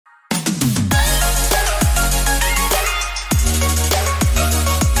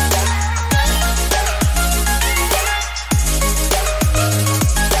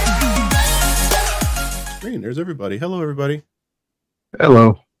and there's everybody. Hello, everybody.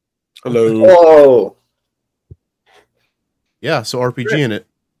 Hello. Hello. Oh, Yeah, so RPG in it.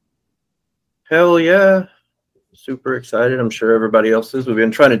 hell yeah. Super excited. I'm sure everybody else is. We've been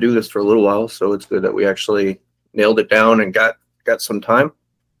trying to do this for a little while, so it's good that we actually nailed it down and got some time.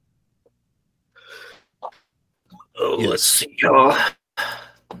 Oh, Yes. Let's see, y'all.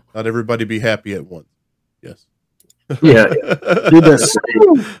 Not everybody be happy at once. Yes. Yeah. Do this.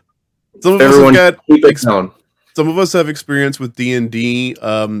 Some of Everyone us have keep it down. some of us have experience with D&D.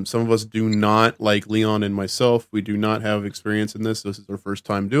 Some of us do not, like Leon and myself. We do not have experience in this. This is our first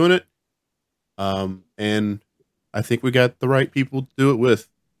time doing it. And I think we got the right people to do it with.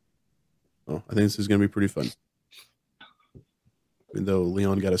 Oh, I think this is going to be pretty fun. Even though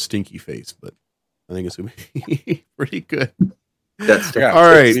Leon got a stinky face, but I think it's going to be pretty good. That's Yeah, All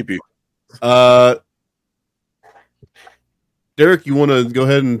right. sleepy. Derek, you want to go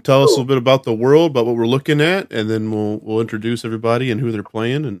ahead and tell us a little bit about the world, about what we're looking at, and then we'll introduce everybody and who they're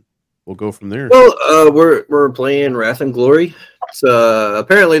playing, and we'll go from there. Well, we're playing Wrath and Glory. So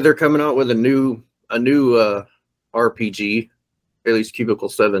apparently they're coming out with a new RPG. At least Cubicle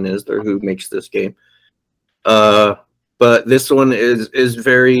 7 is. They're who makes this game. But this one is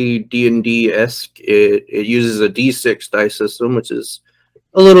very D&D-esque. It uses a D6 dice system, which is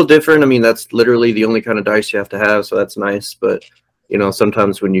a little different. I mean, that's literally the only kind of dice you have to have, so that's nice. But, you know,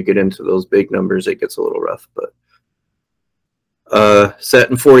 sometimes when you get into those big numbers, it gets a little rough. But set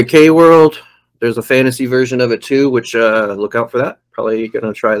in 40K world. There's a fantasy version of it too, which look out for that. Probably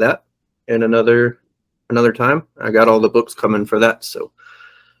gonna try that in another time. I got all the books coming for that, so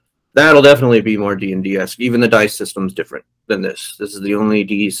that'll definitely be more D&D-esque. Even the dice system's different than this. This is the only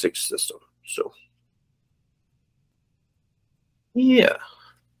D6 system. So yeah.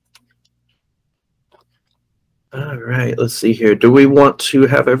 All right, let's see here. Do we want to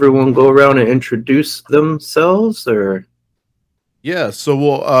have everyone go around and introduce themselves, or? Yeah, so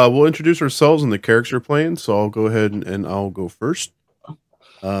we'll introduce ourselves and the character we're playing. So I'll go ahead and I'll go first.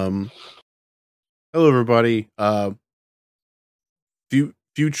 Hello, everybody.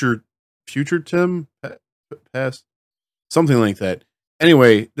 Future Tim, past, something like that.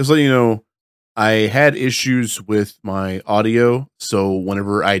 Anyway, just let you know, I had issues with my audio, so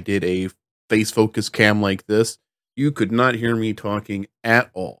whenever I did a face focus cam like this, you could not hear me talking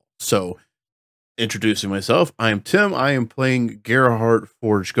at all. So, introducing myself, I am Tim. I am playing Gerhardt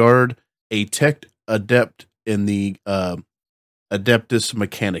Forgeguard, a tech adept in the Adeptus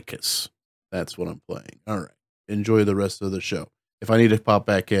Mechanicus. That's what I'm playing. All right. Enjoy the rest of the show. If I need to pop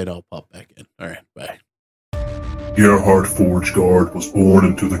back in, I'll pop back in. All right. Bye. Gerhardt Forgeguard was born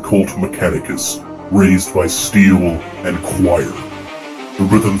into the cult Mechanicus, raised by steel and choir. The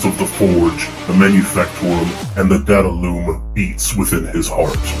rhythms of the forge, the manufactorum, and the data loom beats within his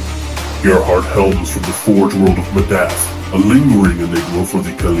heart. Gerhardt hails from the forge world of Madath, a lingering enigma for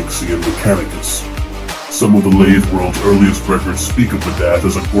the Calixian Mechanicus. Some of the Lathe world's earliest records speak of Madath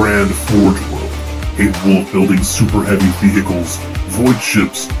as a grand forge world, capable of building super heavy vehicles, void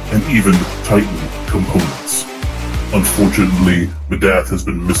ships, and even Titan components. Unfortunately, Madath has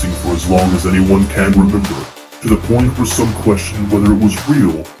been missing for as long as anyone can remember, to the point where some question whether it was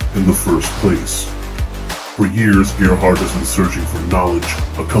real in the first place. For years, Gerhardt has been searching for knowledge,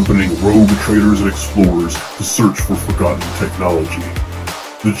 accompanying rogue traders and explorers to search for forgotten technology.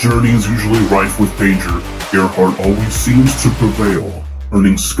 The journey is usually rife with danger. Gerhardt always seems to prevail,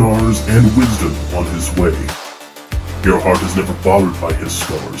 earning scars and wisdom on his way. Gerhardt is never bothered by his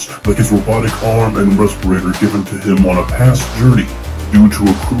scars, like his robotic arm and respirator given to him on a past journey due to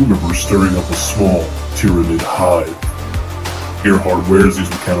a crew member stirring up a small Tyranid hive. Gerhardt wears these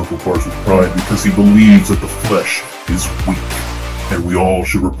mechanical parts with pride because he believes that the flesh is weak, and we all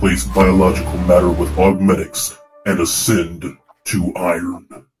should replace biological matter with augmetics and ascend to iron.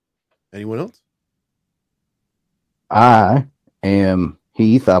 Anyone else? I am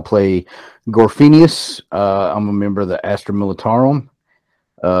Heath. I play Gorfinius. I'm a member of the Astra Militarum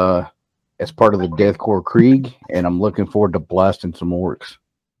as part of the Deathcore Krieg, and I'm looking forward to blasting some orcs.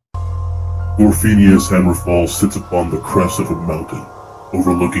 Gorfinius Hammerfall sits upon the crest of a mountain,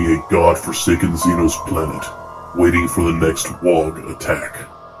 overlooking a god-forsaken Xenos planet, waiting for the next Wog attack.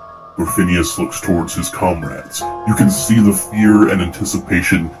 Gorfinius looks towards his comrades. You can see the fear and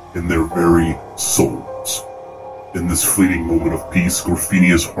anticipation in their very souls. In this fleeting moment of peace,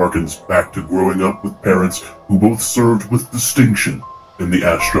 Gorfinius harkens back to growing up with parents who both served with distinction in the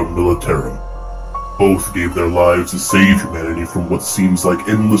Astra Militarum. Both gave their lives to save humanity from what seems like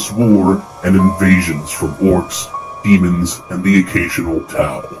endless war and invasions from orcs, demons, and the occasional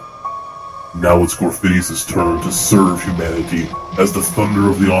Tau. Now it's Gorfinius' turn to serve humanity as the thunder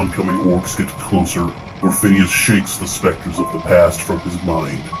of the oncoming orcs gets closer Orphinius shakes the specters of the past from his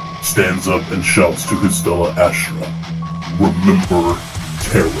mind, stands up and shouts to his fella Ashra, "Remember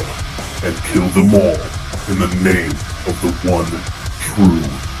Terra, and kill them all in the name of the one true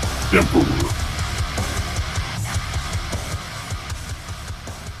Emperor."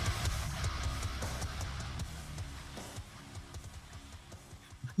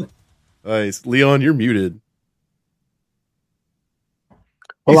 Nice. Leon, you're muted.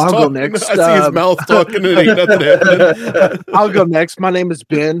 Well, He's I'll talking. go next. I see his mouth talking and ain't nothing happening. I'll go next. My name is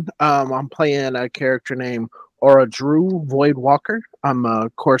Ben. I'm playing a character named Aura Drew Void Walker. I'm a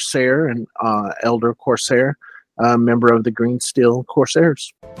Corsair and Elder Corsair, a member of the Green Steel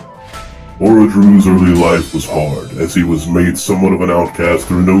Corsairs. Aura Drew's early life was hard, as he was made somewhat of an outcast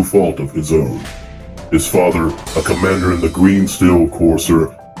through no fault of his own. His father, a commander in the Green Steel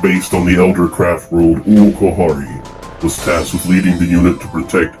Corsair, based on the Elder craft world Ul-Kahari, was tasked with leading the unit to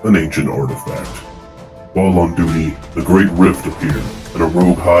protect an ancient artifact. While on duty, the Great Rift appeared, and a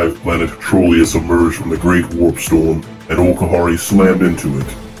rogue hive planet Trollius emerged from the Great Warp Storm, and Ul-Kahari slammed into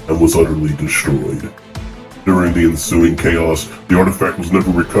it, and was utterly destroyed. During the ensuing chaos, the artifact was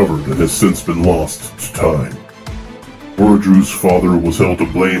never recovered and has since been lost to time. Aura Drew's father was held to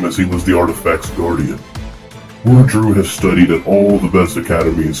blame as he was the artifact's guardian. Aura Drew has studied at all the best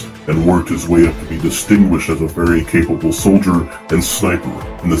academies and worked his way up to be distinguished as a very capable soldier and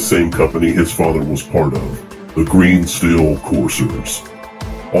sniper in the same company his father was part of, the Green Steel Corsairs.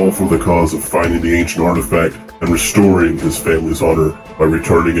 All for the cause of finding the ancient artifact and restoring his family's honor by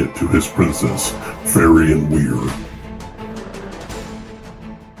returning it to his princess, Farian Weir.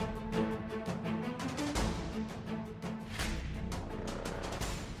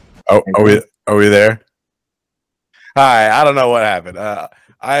 Oh, are we there? Hi, I don't know what happened. I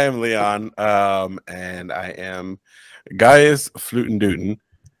am Leon, and I am Gaius Flutenduten.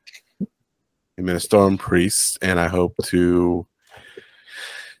 I'm a storm priest, and I hope to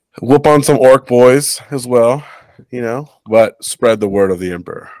whoop on some orc boys as well, but spread the word of the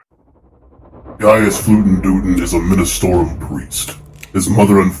Emperor. Gaius Flutenduten is a Ministorum priest. His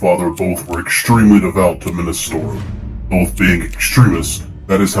mother and father both were extremely devout to Ministorum. Both being extremists,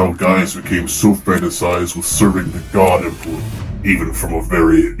 that is how Gaius became so fantasized with serving the God Emperor, even from a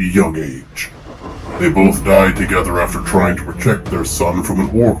very young age. They both died together after trying to protect their son from an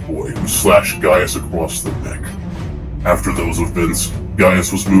orc boy who slashed Gaius across the neck. After those events,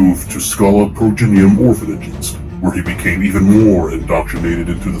 Gaius was moved to Scala Progenium orphanages, where he became even more indoctrinated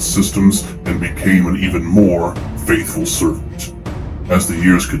into the systems and became an even more faithful servant. As the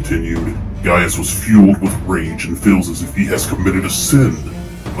years continued, Gaius was fueled with rage and feels as if he has committed a sin,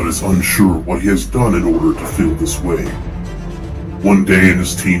 but is unsure what he has done in order to feel this way. One day in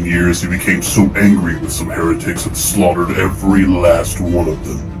his teen years, he became so angry with some heretics and slaughtered every last one of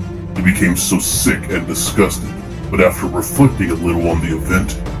them. He became so sick and disgusted, but after reflecting a little on the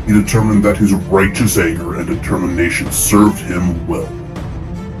event, he determined that his righteous anger and determination served him well.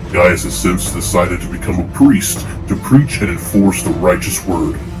 Gaius has since decided to become a priest to preach and enforce the righteous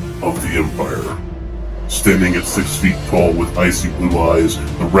word of the Empire. Standing at 6 feet tall with icy blue eyes,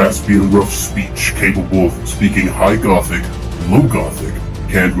 the raspy and rough speech capable of speaking High Gothic, Low Gothic,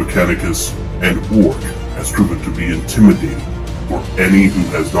 Canned Mechanicus, and Orc has proven to be intimidating for any who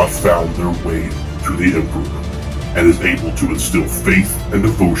has not found their way to the Emperor, and is able to instill faith and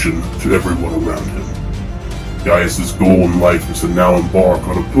devotion to everyone around him. Gaius' goal in life is to now embark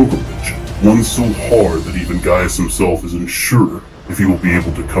on a pilgrimage, one so hard that even Gaius himself isn't sure if he will be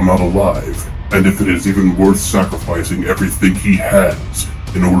able to come out alive, and if it is even worth sacrificing everything he has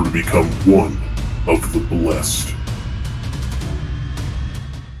in order to become one of the blessed.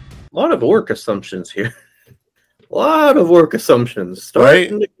 A lot of orc assumptions here. A lot of orc assumptions.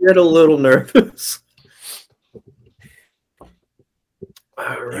 Starting to get a little nervous.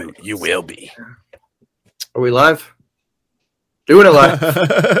 All right. You will be. Are we live? Doing it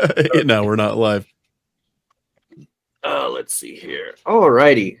live. No, we're not live. Let's see here.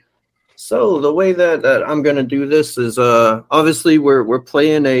 Alrighty. So the way that I'm gonna do this is obviously we're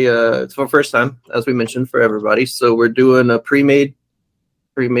playing it's for first time, as we mentioned, for everybody. So we're doing a pre-made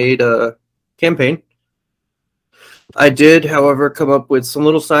campaign. I did, however, come up with some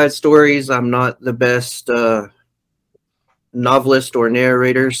little side stories. I'm not the best novelist or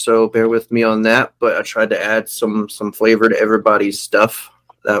narrator, so bear with me on that. But I tried to add some flavor to everybody's stuff.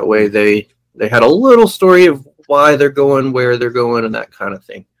 That way they had a little story of why they're going, where they're going, and that kind of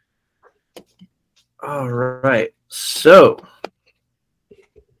thing. All right. So,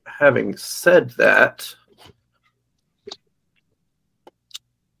 having said that,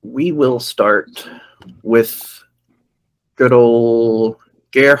 we will start with good old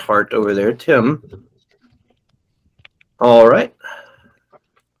Gerhardt over there, Tim. All right.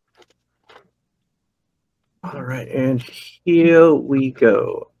 All right, and here we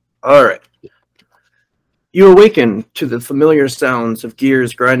go. All right. You awaken to the familiar sounds of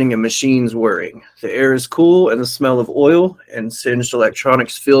gears grinding and machines whirring. The air is cool, and the smell of oil and singed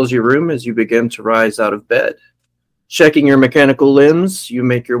electronics fills your room as you begin to rise out of bed. Checking your mechanical limbs, you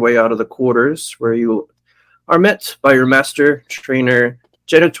make your way out of the quarters, where you are met by your master trainer,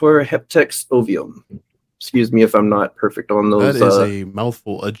 Genitor Heptex Ovium. Excuse me if I'm not perfect on those. That is a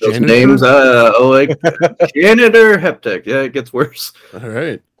mouthful. A those janitor? names. Janitor Heptech. Yeah, it gets worse. All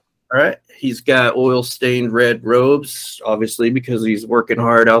right. All right. He's got oil-stained red robes, obviously, because he's working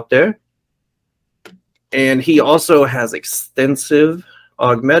hard out there. And he also has extensive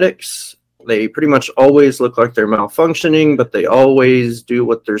augmetics. They pretty much always look like they're malfunctioning, but they always do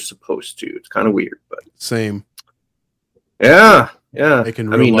what they're supposed to. It's kind of weird, but Same. yeah. Like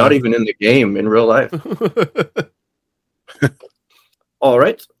in I mean, real not life. even in the game, in real life. All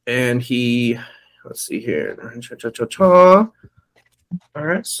right. And he, let's see here. All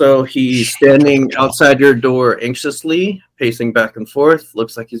right. So he's standing outside your door anxiously, pacing back and forth.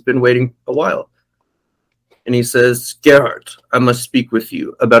 Looks like he's been waiting a while. And he says, Gerhard, I must speak with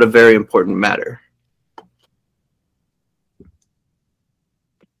you about a very important matter.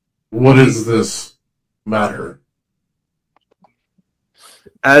 What is this matter?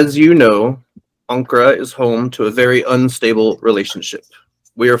 As you know, Ankara is home to a very unstable relationship.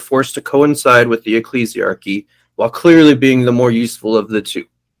 We are forced to coincide with the ecclesiarchy while clearly being the more useful of the two.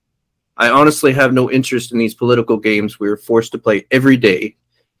 I honestly have no interest in these political games we are forced to play every day.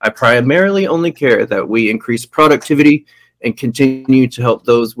 I primarily only care that we increase productivity and continue to help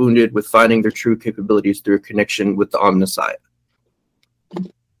those wounded with finding their true capabilities through a connection with the Omnissiah.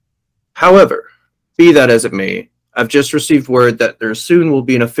 However, be that as it may, I've just received word that there soon will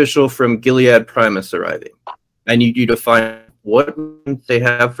be an official from Gilead Primus arriving. I need you to find what they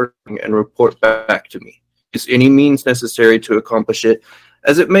have for and report back to me. Is any means necessary to accomplish it,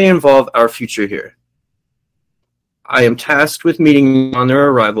 as it may involve our future here. I am tasked with meeting on their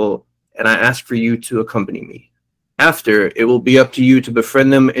arrival, and I ask for you to accompany me. After, it will be up to you to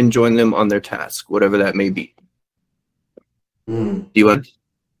befriend them and join them on their task, whatever that may be. Do you want?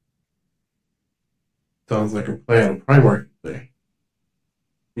 Sounds like a plan Primark thing.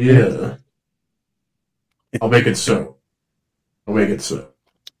 Yeah. I'll make it so.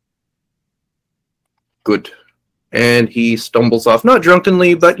 Good. And he stumbles off, not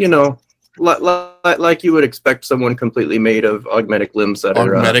drunkenly, but, you know, like you would expect someone completely made of augmetic limbs that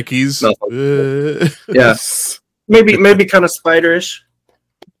are... Augmeticies? Yeah. Maybe kind of spiderish.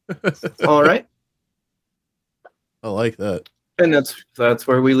 All right. I like that. And that's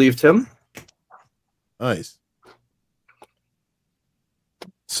where we leave Tim. Nice.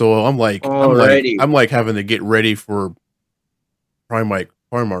 So I'm like having to get ready for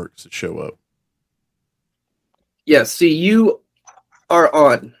Primarchs to show up. Yeah, see, you are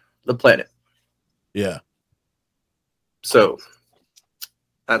on the planet. Yeah. So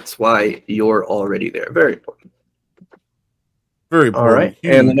that's why you're already there. Very important. Very important. All right.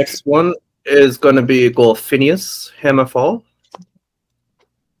 Huge. And the next one is going to be Golphinius Hammerfall.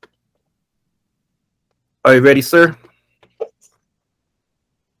 Are you ready, sir?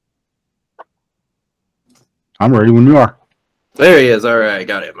 I'm ready when you are. There he is. All right.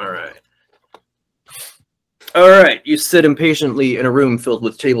 Got him. All right. All right. You sit impatiently in a room filled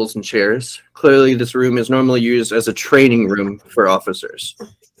with tables and chairs. Clearly, this room is normally used as a training room for officers.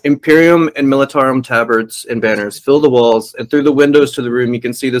 Imperium and Militarum tabards and banners fill the walls, and through the windows to the room, you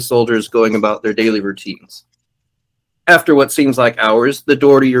can see the soldiers going about their daily routines. After what seems like hours, the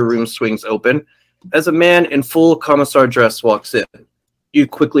door to your room swings open as a man in full commissar dress walks in. You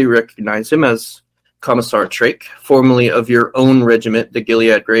quickly recognize him as Commissar Trake, formerly of your own regiment, the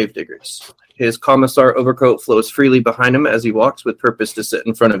Gilead Gravediggers. His commissar overcoat flows freely behind him as he walks with purpose to sit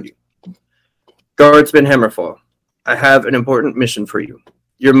in front of you. Guardsman Hammerfall, I have an important mission for you.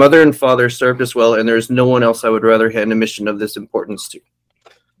 Your mother and father served us well, and there is no one else I would rather hand a mission of this importance to.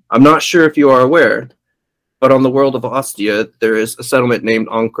 I'm not sure if you are aware, but on the world of Ostia, there is a settlement named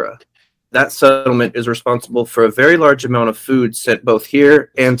Ankara. That settlement is responsible for a very large amount of food sent both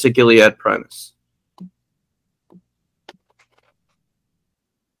here and to Gilead Primus.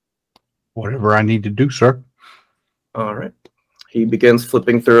 Whatever I need to do, sir. All right. He begins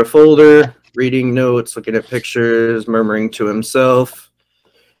flipping through a folder, reading notes, looking at pictures, murmuring to himself.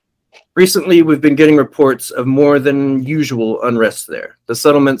 Recently, we've been getting reports of more than usual unrest there. The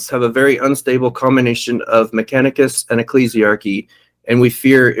settlements have a very unstable combination of Mechanicus and Ecclesiarchy, and we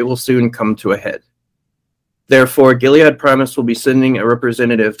fear it will soon come to a head. Therefore, Gilead Primus will be sending a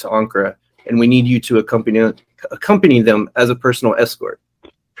representative to Ankara and we need you to accompany them as a personal escort.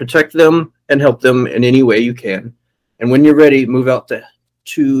 Protect them and help them in any way you can. And when you're ready, move out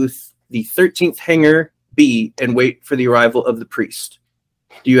to the 13th hangar B and wait for the arrival of the priest.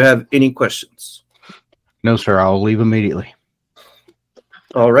 Do you have any questions? No, sir. I'll leave immediately.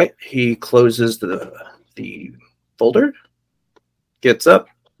 All right. He closes the folder, gets up,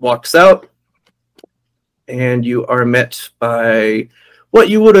 walks out, and you are met by what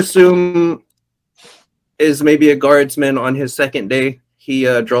you would assume is maybe a guardsman on his second day. He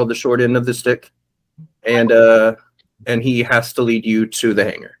drawed the short end of the stick, and he has to lead you to the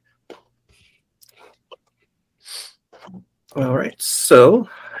hangar. All right, so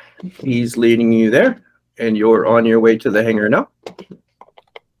he's leading you there, and you're on your way to the hangar now.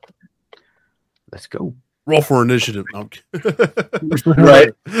 Let's go. Roll for initiative. No.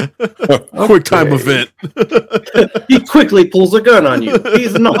 Right. Quick time event. He quickly pulls a gun on you.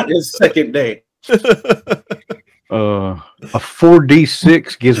 He's not his second day. A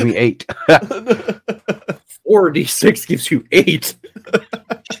 4d6 gives me 8. 4d6 gives you 8.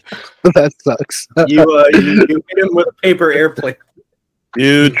 That sucks. You hit him with a paper airplane.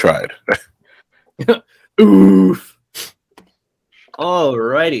 You tried. Oof.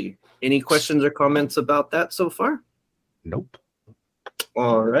 Alrighty. Any questions or comments about that so far? Nope.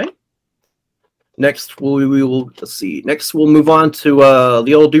 All right. Next, we will let's see. Next, we'll move on to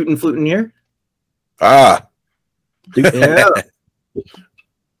the old Dootin' Flutin' here. Ah. Yeah.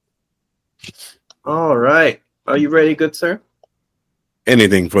 All right. Are you ready, good sir?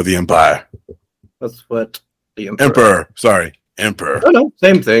 Anything for the Empire. That's what the Emperor. Sorry. Emperor. Oh, no,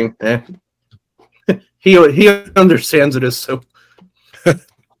 same thing. He understands it as so.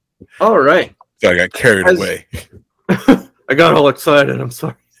 All right. I got carried away. I got all excited. I'm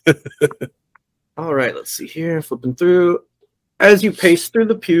sorry. All right. Let's see here. Flipping through. As you pace through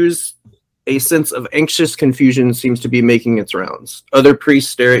the pews, a sense of anxious confusion seems to be making its rounds. Other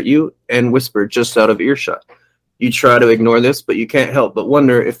priests stare at you and whisper just out of earshot. You try to ignore this, but you can't help but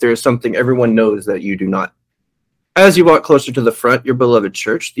wonder if there is something everyone knows that you do not. As you walk closer to the front, your beloved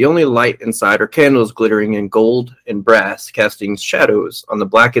church, the only light inside are candles glittering in gold and brass, casting shadows on the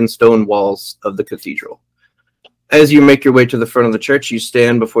blackened stone walls of the cathedral. As you make your way to the front of the church, you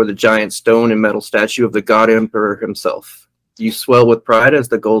stand before the giant stone and metal statue of the God Emperor himself. You swell with pride as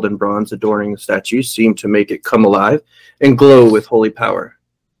the gold and bronze adorning the statue seem to make it come alive and glow with holy power.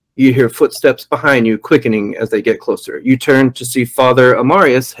 You hear footsteps behind you quickening as they get closer. You turn to see Father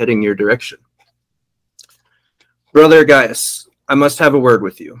Amarius heading your direction. Brother Gaius, I must have a word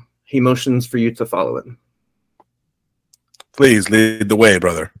with you. He motions for you to follow him. Please lead the way,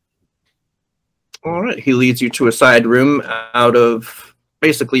 brother. All right. He leads you to a side room out of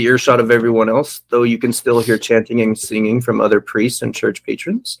basically earshot of everyone else, though you can still hear chanting and singing from other priests and church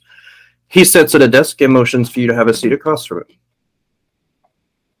patrons. He sits at a desk and motions for you to have a seat across from him.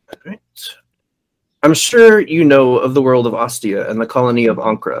 All right. I'm sure you know of the world of Ostia and the colony of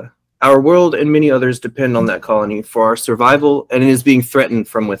Ankara. Our world and many others depend on that colony for our survival, and it is being threatened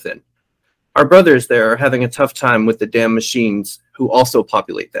from within. Our brothers there are having a tough time with the damn machines who also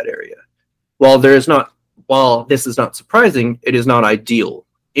populate that area. While this is not surprising, it is not ideal.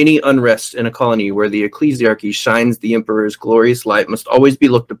 Any unrest in a colony where the ecclesiarchy shines the emperor's glorious light must always be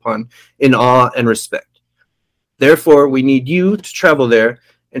looked upon in awe and respect. Therefore, we need you to travel there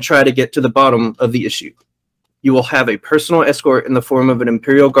and try to get to the bottom of the issue. You will have a personal escort in the form of an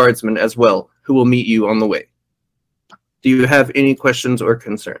Imperial Guardsman as well, who will meet you on the way. Do you have any questions or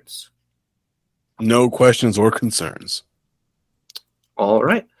concerns? No questions or concerns. All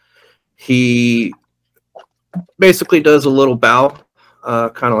right. He basically does a little bow,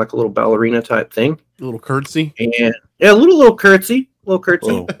 kind of like a little ballerina type thing. A little curtsy. And yeah, a little curtsy. Oh,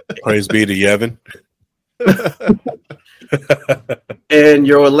 praise be to Yevon. And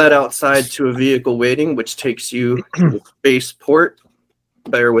you're led outside to a vehicle waiting, which takes you to the spaceport.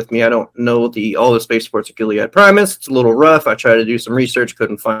 Bear with me, I don't know all the spaceports at Gilead Primus. It's a little rough. I tried to do some research,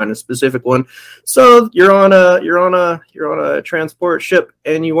 couldn't find a specific one. So you're on a transport ship,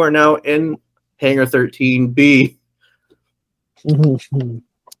 and you are now in Hangar 13B,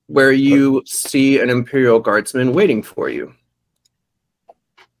 where you see an Imperial Guardsman waiting for you.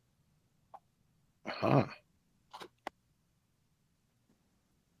 Huh.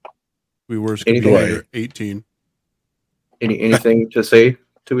 We were Anyway. 18. Anything to say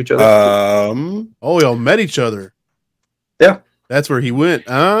to each other? Oh, y'all met each other. Yeah. That's where he went.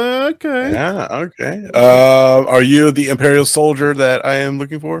 Okay. Yeah, okay. Are you the Imperial soldier that I am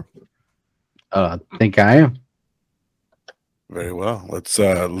looking for? I think I am. Very well. Let's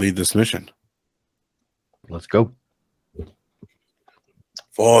lead this mission. Let's go.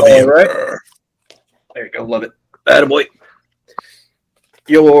 For the All right. Emperor. There you go. Love it. Attaboy.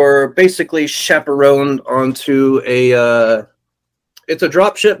 You're basically chaperoned onto a it's a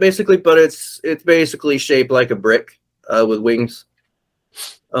drop ship basically, but it's basically shaped like a brick with wings.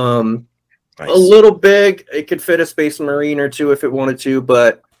 Nice. A little big. It could fit a Space Marine or two if it wanted to,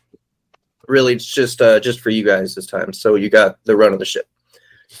 but really it's just for you guys this time. So you got the run of the ship.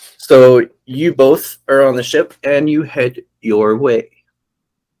 So you both are on the ship and you head your way.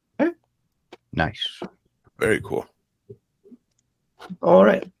 Nice. Very cool. All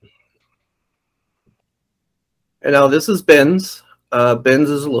right. And now this is Ben's. Ben's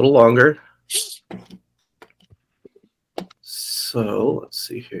is a little longer. So let's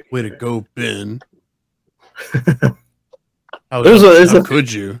see here. Way to go, Ben. How There's a- could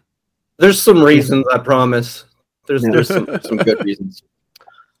you? There's some reasons, I promise. There's some good reasons.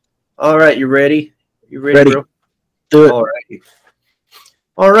 All right, you ready? You ready, bro? Do it. All right.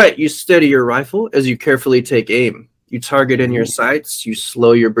 All right, you steady your rifle as you carefully take aim. You target in your sights. You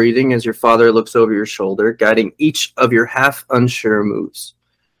slow your breathing as your father looks over your shoulder, guiding each of your half unsure moves.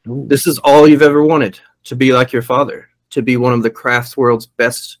 This is all you've ever wanted, to be like your father, to be one of the craft's world's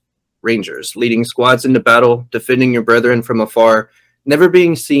best rangers, leading squads into battle, defending your brethren from afar, never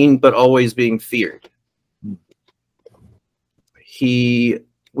being seen but always being feared. He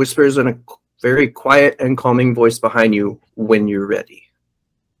whispers in a very quiet and calming voice behind you when you're ready.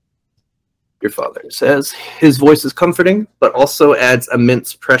 Your father says his voice is comforting, but also adds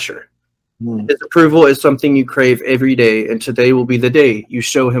immense pressure. His approval is something you crave every day, and today will be the day you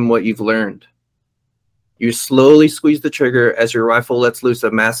show him what you've learned. You slowly squeeze the trigger as your rifle lets loose a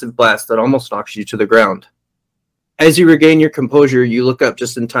massive blast that almost knocks you to the ground. As you regain your composure, you look up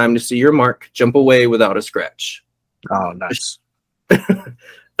just in time to see your mark jump away without a scratch. Oh, nice.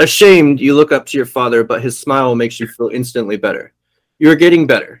 Ashamed, you look up to your father, but his smile makes you feel instantly better. You are getting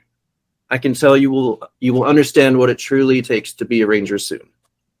better. I can tell you will understand what it truly takes to be a ranger soon.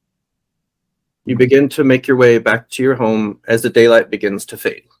 You begin to make your way back to your home as the daylight begins to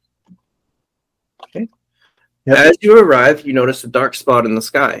fade. Okay. Yep. As you arrive, you notice a dark spot in the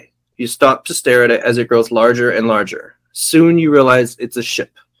sky. You stop to stare at it as it grows larger and larger. Soon you realize it's a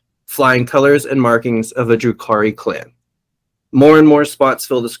ship, flying colors and markings of a Drukhari clan. More and more spots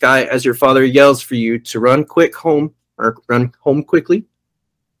fill the sky as your father yells for you to run home quickly.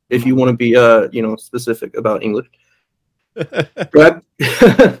 If you want to be specific about English.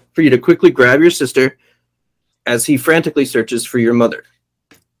 For you to quickly grab your sister as he frantically searches for your mother.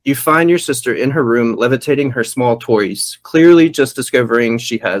 You find your sister in her room levitating her small toys, clearly just discovering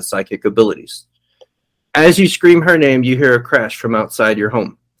she has psychic abilities. As you scream her name, you hear a crash from outside your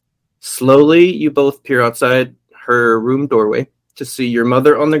home. Slowly, you both peer outside her room doorway to see your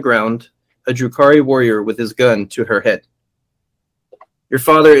mother on the ground, a Drukhari warrior with his gun to her head. Your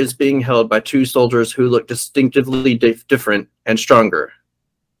father is being held by two soldiers who look distinctively different and stronger,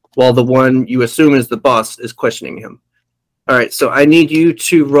 while the one you assume is the boss is questioning him. All right, so I need you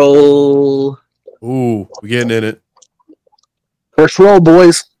to roll. Ooh, we're getting in it. First roll,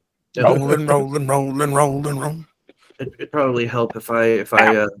 boys. Rolling. It'd probably help if I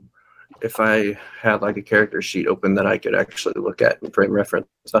had like a character sheet open that I could actually look at and frame reference.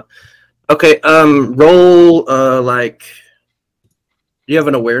 Okay, roll like. Do you have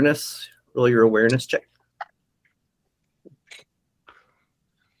an awareness? Roll your awareness check.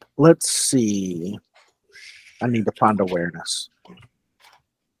 Let's see. I need to find awareness.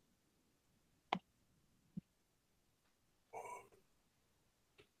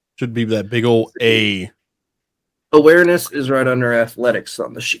 Should be that big old A. Awareness is right under athletics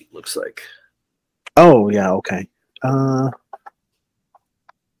on the sheet, looks like. Oh, yeah, okay.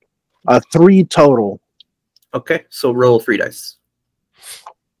 3 total. Okay, so roll 3 dice.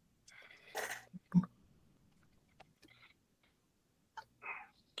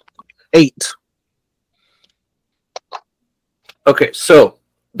 Eight. Okay, so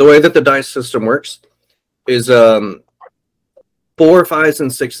the way that the dice system works is 4, 5s,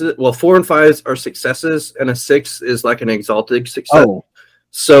 and 6s. Well, 4 and 5s are successes, and a 6 is like an exalted success. Oh,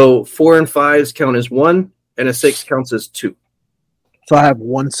 So 4 and 5s count as 1, and a 6 counts as 2. so I have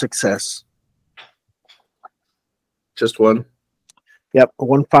 1 success. Just 1. Yep,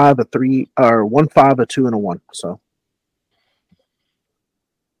 1, 5, a 3, or 1, 5, a 2, and a 1. So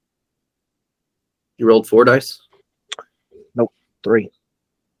You rolled 4 dice. 3.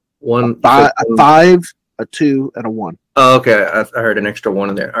 1, A 5, a 2, and a 1. Oh, okay. I heard an extra 1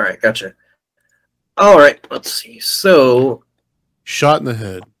 in there. All right, gotcha. All right, let's see. So Shot in the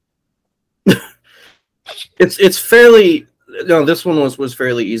head. it's fairly. No, this one was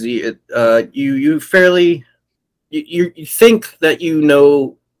fairly easy. You fairly you think that you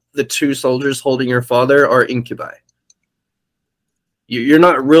know the two soldiers holding your father are incubi. You're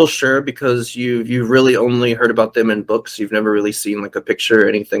not real sure because you've really only heard about them in books. You've never really seen like a picture or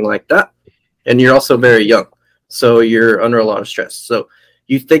anything like that. And you're also very young, so you're under a lot of stress. So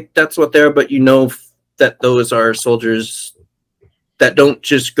you think that's what they're, but you know that those are soldiers that don't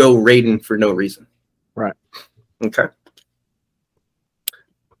just go raiding for no reason. Right. Okay.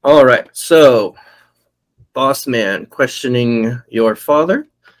 All right. So, boss man questioning your father.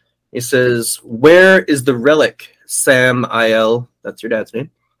 He says, "Where is the relic, Samael?" That's your dad's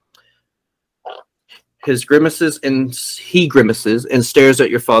name. He grimaces and stares at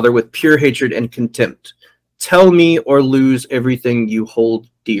your father with pure hatred and contempt. "Tell me or lose everything you hold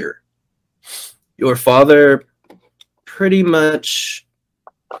dear." Your father pretty much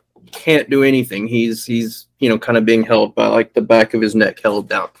can't do anything. He's kind of being held by like the back of his neck held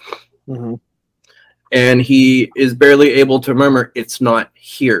down. Mm-hmm. And he is barely able to murmur, "It's not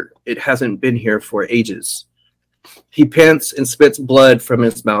here. It hasn't been here for ages." He pants and spits blood from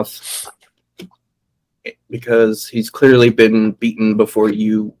his mouth because he's clearly been beaten before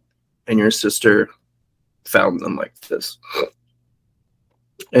you and your sister found them like this.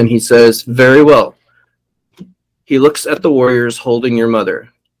 And he says, "Very well." He looks at the warriors holding your mother.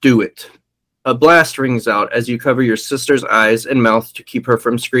 "Do it." A blast rings out as you cover your sister's eyes and mouth to keep her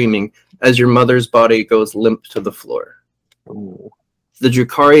from screaming as your mother's body goes limp to the floor. Ooh. The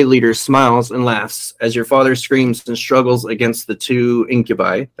Drukhari leader smiles and laughs as your father screams and struggles against the two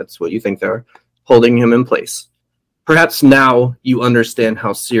incubi, that's what you think they are, holding him in place. Perhaps now you understand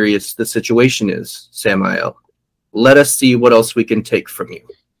how serious the situation is, Samael. Let us see what else we can take from you.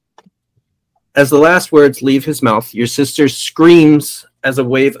 As the last words leave his mouth, your sister screams as a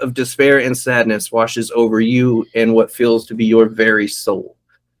wave of despair and sadness washes over you and what feels to be your very soul.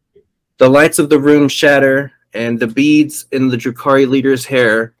 The lights of the room shatter, and the beads in the Drukhari leader's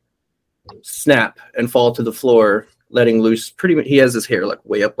hair snap and fall to the floor, letting loose pretty much, he has his hair like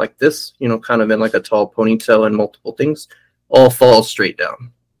way up like this, kind of in like a tall ponytail and multiple things, all fall straight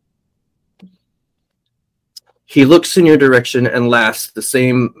down. He looks in your direction and laughs the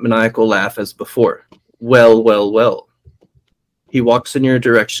same maniacal laugh as before. Well, well, well. He walks in your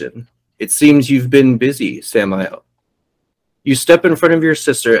direction. It seems you've been busy, Samael. You step in front of your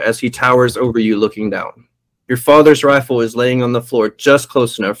sister as he towers over you looking down. Your father's rifle is laying on the floor just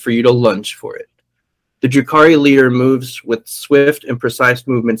close enough for you to lunge for it. The Drukhari leader moves with swift and precise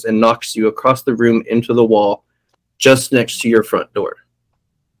movements and knocks you across the room into the wall just next to your front door.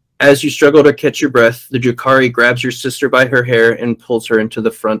 As you struggle to catch your breath, the Drukhari grabs your sister by her hair and pulls her into the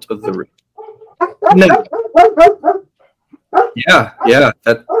front of the room. No. Yeah.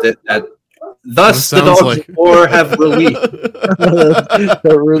 Thus, the dogs like... of war have released.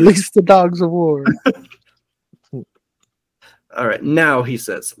 Release the dogs of war. All right, now he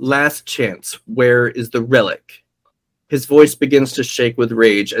says, "Last chance. Where is the relic?" His voice begins to shake with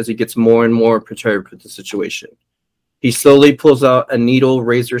rage as he gets more and more perturbed with the situation. He slowly pulls out a needle,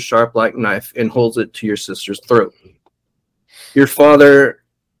 razor-sharp like knife and holds it to your sister's throat. Your father,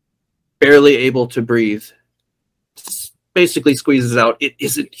 barely able to breathe, basically squeezes out, "It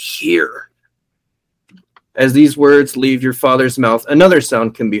isn't here." As these words leave your father's mouth, another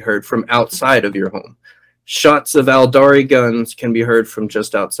sound can be heard from outside of your home. Shots of Aldari guns can be heard from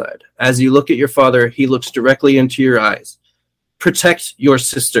just outside. As you look at your father, he looks directly into your eyes. "Protect your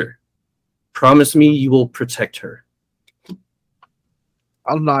sister. Promise me you will protect her."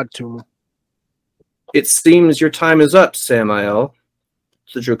 I'll nod to him. "It seems your time is up, Samael,"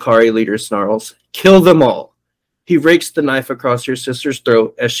 the Drukhari leader snarls. "Kill them all." He rakes the knife across your sister's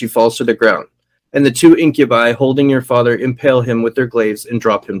throat as she falls to the ground, and the two incubi holding your father impale him with their glaives and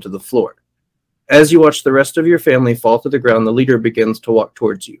drop him to the floor. As you watch the rest of your family fall to the ground, the leader begins to walk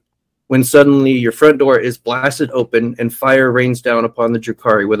towards you, when suddenly your front door is blasted open and fire rains down upon the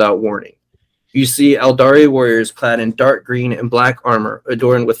Drukhari without warning. You see Aldari warriors clad in dark green and black armor,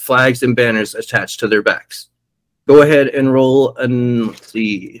 adorned with flags and banners attached to their backs. Go ahead and roll, and let's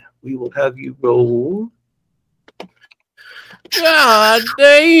see, we will have you roll. God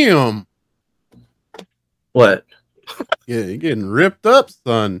damn. What? Yeah, you're getting ripped up,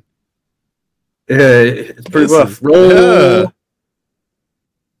 son. It's pretty Listen, rough. Roll. yeah.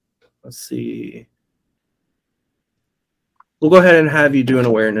 Let's see. We'll go ahead and have you do an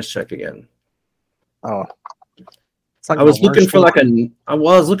awareness check again. Oh, it's like I was looking for like a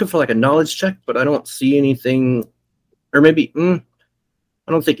knowledge check, but I don't see anything. Or maybe I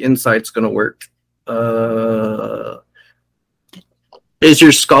don't think insight's gonna work. Is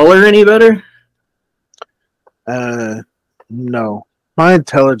your scholar any better? No. My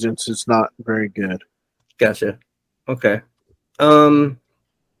intelligence is not very good. Gotcha. Okay.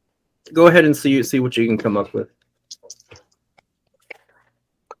 Go ahead and see what you can come up with.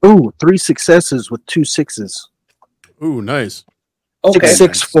 Ooh, 3 successes with 2 6s. Ooh, nice. Okay.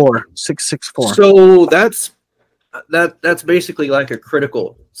 664. 664. So that's basically like a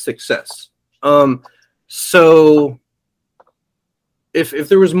critical success. So if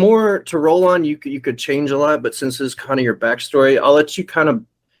there was more to roll on, you could change a lot, but since this is kind of your backstory, I'll let you kind of.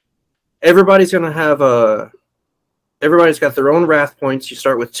 Everybody's gonna have everybody's got their own wrath points. You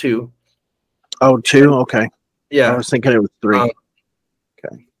start with 2. Oh, 2? Okay. I Yeah. was thinking it was 3.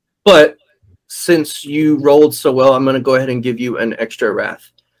 Okay. But since you rolled so well, I'm gonna go ahead and give you an extra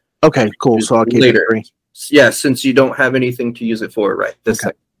wrath. Okay, cool. So I'll keep Later. it 3. Yeah, since you don't have anything to use it for right this Okay.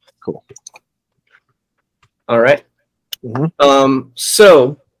 second. Cool. All right. Mhm.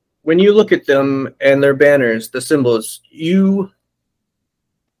 So when you look at them and their banners, the symbols, you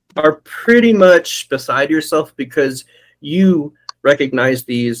are pretty much beside yourself because you recognize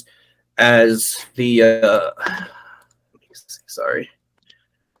these as the sorry,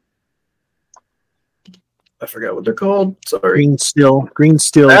 I forgot what they're called. Sorry. Green Steel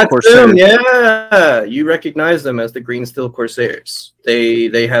That's Corsair. them, yeah. You recognize them as the Green Steel Corsairs.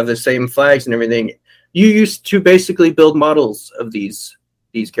 They have the same flags and everything. You used to basically build models of these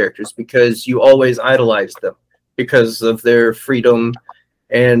characters because you always idolized them because of their freedom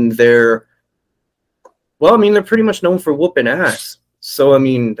and their. Well, I mean, they're pretty much known for whooping ass. So I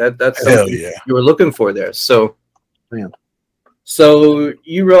mean, that's Hell something yeah. you were looking for there. So, Yeah. so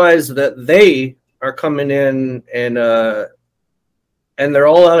you realize that they are coming in and they're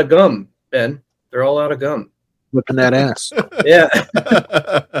all out of gum, Ben. They're all out of gum. Whipping that ass. Yeah.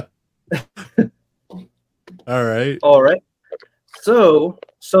 All right. All right. So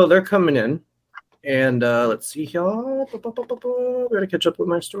they're coming in, and let's see here. Gotta catch up with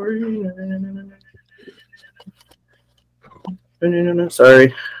my story.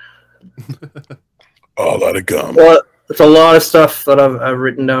 Sorry. All out of gum. Well, it's a lot of stuff that I've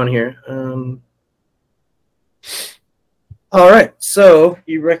written down here. All right. So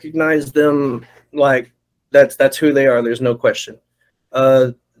you recognize them like that's who they are. There's no question.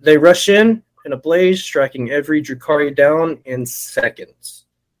 They rush in a blaze, striking every Drukhari down in seconds.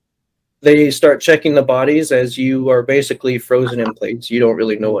 They start checking the bodies as you are basically frozen in place. You don't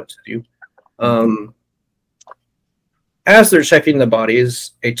really know what to do. As they're checking the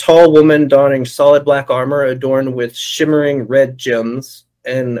bodies, a tall woman donning solid black armor adorned with shimmering red gems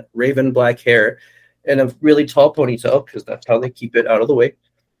and raven black hair and a really tall ponytail, because that's how they keep it out of the way,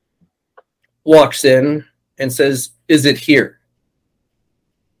 walks in and says, "Is it here?"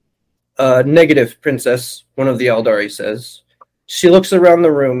 Negative, princess, one of the Aldari says. She looks around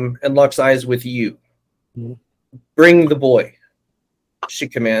the room and locks eyes with you. Bring the boy, she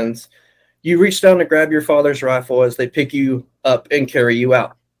commands. You reach down to grab your father's rifle as they pick you up and carry you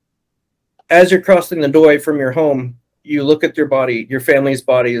out. As you're crossing the doorway from your home, you look at your family's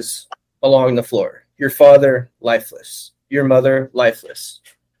bodies along the floor. Your father, lifeless. Your mother, lifeless.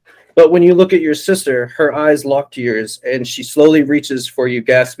 But when you look at your sister, her eyes lock to yours, and she slowly reaches for you,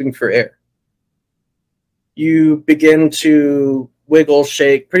 gasping for air. You begin to wiggle,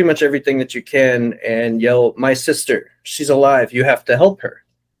 shake, pretty much everything that you can, and yell, "My sister, she's alive. You have to help her."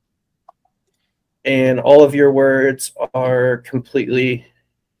 And all of your words are completely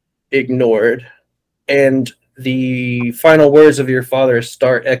ignored. And the final words of your father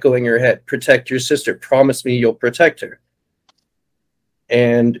start echoing your head. Protect your sister. Promise me you'll protect her.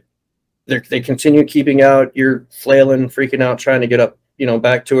 And they continue keeping out. You're flailing, freaking out, trying to get up,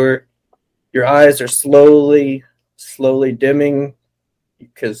 back to her. Your eyes are slowly dimming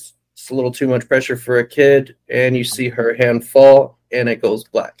because it's a little too much pressure for a kid. And you see her hand fall and it goes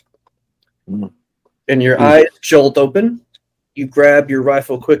black. And your eyes jolt open. You grab your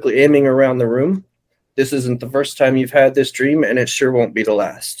rifle quickly, aiming around the room. This isn't the first time you've had this dream, and it sure won't be the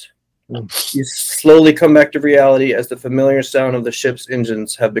last. You slowly come back to reality as the familiar sound of the ship's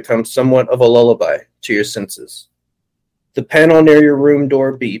engines have become somewhat of a lullaby to your senses. The panel near your room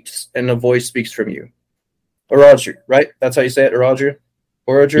door beeps, and a voice speaks from you. Oradru, right? That's how you say it, Oradru?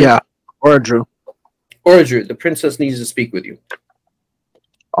 Oradru? Yeah, Oradru. Oradru, the princess needs to speak with you.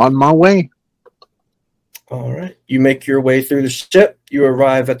 On my way. All right. You make your way through the ship. You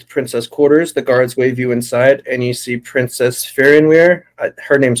arrive at the princess quarters. The guards wave you inside, and you see Princess Farianweir.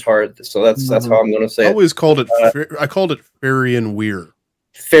 Her name's hard, so that's how I'm going to say I it. always called it. I called it Farian Weir.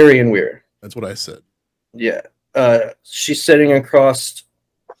 Farianweir. That's what I said. Yeah. She's sitting across,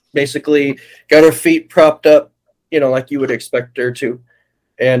 basically got her feet propped up, like you would expect her to,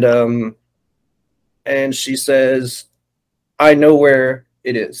 and she says, "I know where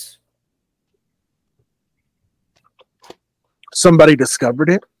it is." somebody discovered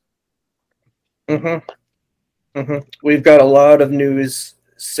it. We've got a lot of news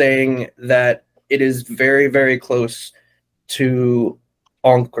saying that it is very, very close to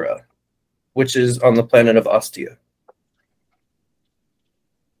Ankara, which is on the planet of Ostia.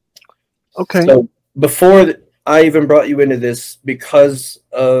 Okay. So before I even brought you into this, because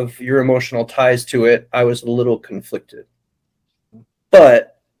of your emotional ties to it, I was a little conflicted.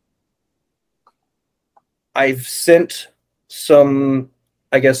 But I've sent some,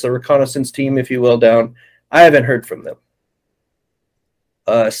 I guess, a reconnaissance team, if you will, down. I haven't heard from them.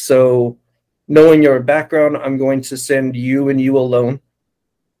 So knowing your background, I'm going to send you and you alone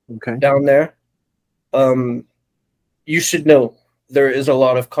down there. You should know there is a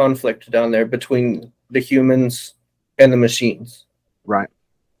lot of conflict down there between the humans and the machines. Right.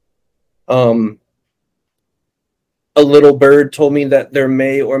 A little bird told me that there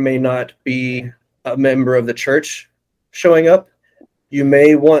may or may not be a member of the church showing up. You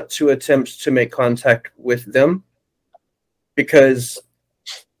may want to attempt to make contact with them, because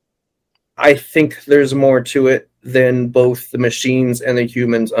I think there's more to it than both the machines and the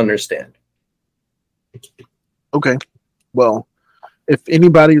humans understand. Okay. Well, if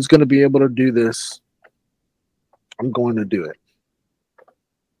anybody's going to be able to do this, I'm going to do it.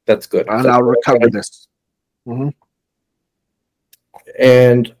 That's good. And I'll recover this.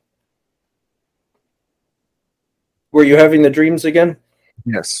 And were you having the dreams again?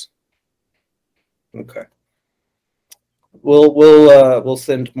 Yes. Okay. We'll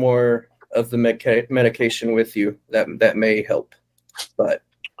send more of the medication with you. That may help, but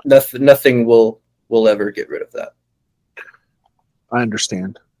nothing will ever get rid of that. I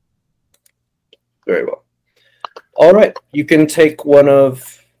understand. Very well. All right, you can take one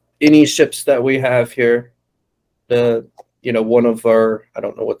of any ships that we have here. One of our, I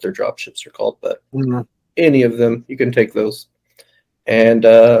don't know what their drop ships are called, but any of them, you can take those. And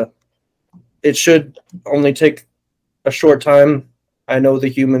it should only take a short time. I know the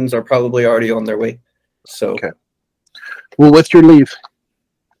humans are probably already on their way. So, okay. Well, with your leave.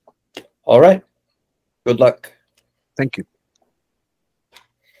 All right. Good luck. Thank you.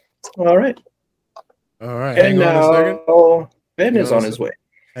 All right. All right. And Hang on a second. Ben is on his way.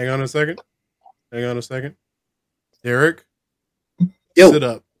 Hang on a second. Derek, Yo. sit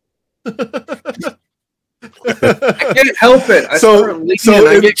up. I can't help it. So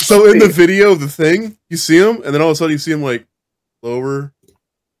in the video, the thing, you see him, and then all of a sudden you see him like lower.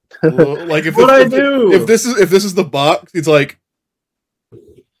 Like if if this is the box, it's like.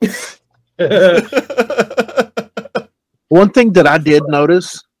 One thing that I did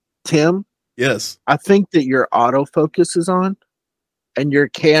notice, Tim. Yes. I think that your autofocus is on, and your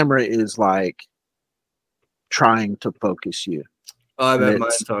camera is like trying to focus you. Oh, I bet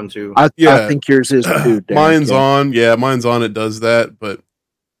mine's on too. I think yours is too. Mine's on. Yeah, mine's on. It does that, but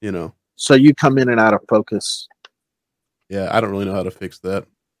So you come in and out of focus. Yeah, I don't really know how to fix that.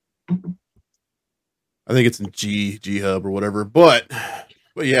 I think it's in G Hub or whatever. But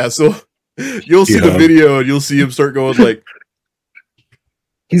yeah, so you'll see the video and you'll see him start going like.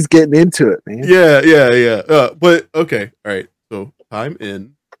 He's getting into it, man. Yeah. But okay, all right. So time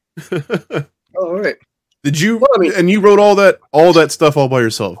in. All right. Did you? And you wrote all that stuff all by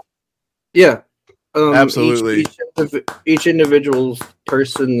yourself? Yeah, absolutely. Each individual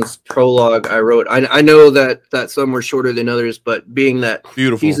person's prologue I wrote. I know that some were shorter than others, but being that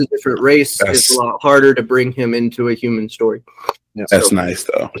he's a different race, it's a lot harder to bring him into a human story. Yeah. That's nice,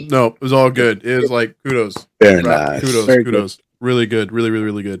 though. No, it was all good. It was like kudos. Very nice. Kudos. Very kudos. Good. Really good. Really, really,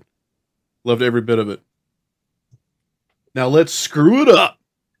 really good. Loved every bit of it. Now let's screw it up.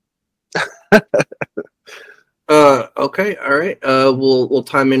 Okay, all right. We'll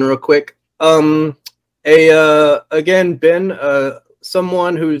time in real quick. Again, Ben,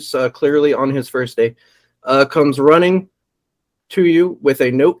 someone who's clearly on his first day, comes running to you with a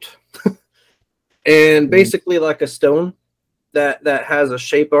note, and basically like a stone that has a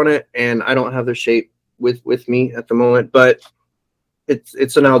shape on it, and I don't have the shape with me at the moment, but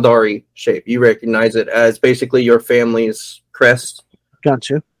it's an Aldari shape. You recognize it as basically your family's crest.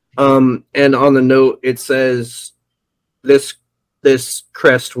 Gotcha. And on the note it says, this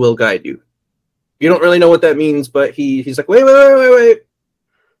crest will guide you. You don't really know what that means, but he's like, wait,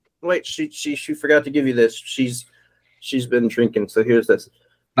 she forgot to give you this. She's been drinking, so here's this.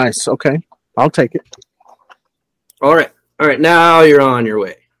 Nice. Okay, I'll take it. All right, now you're on your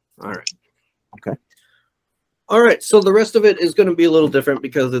way. All right. Okay. All right, so the rest of it is going to be a little different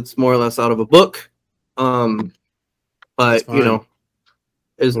because it's more or less out of a book. But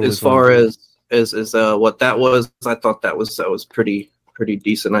as far as what that was, I thought that was pretty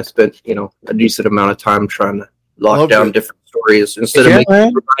decent. I spent a decent amount of time trying to lock down different stories instead of Yeah, making man.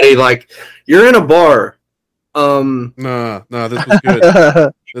 everybody like you're in a bar. Nah, this was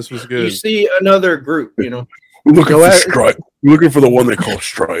good. This was You good. see another group, you know. Looking Go for at- Strider. Looking for the one they call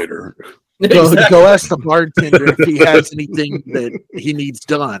Strider. Go ask the bartender if he has anything that he needs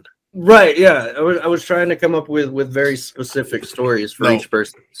done. Right, yeah. I was trying to come up with very specific stories for No, each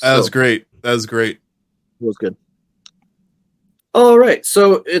person. That was So- great. That was great. It was good. All right,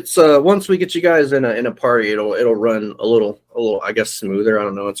 so it's once we get you guys in a party, it'll run a little I guess smoother. I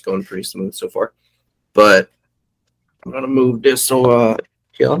don't know, it's going pretty smooth so far, but I'm gonna move this so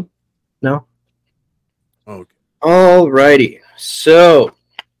kill no. Okay. All righty, so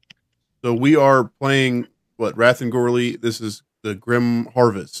So we are playing what? Wrath and Gorley. This is the Grim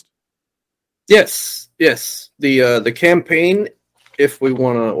Harvest. yes, the campaign, if we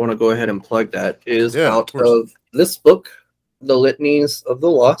wanna go ahead and plug that, is Yeah, of out course. of this book, The Litanies of the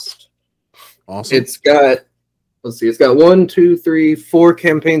Lost. Awesome. It's got, let's see, it's got 1, 2, 3, 4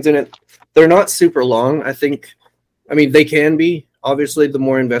 campaigns in it. They're not super long. I mean, they can be. Obviously, the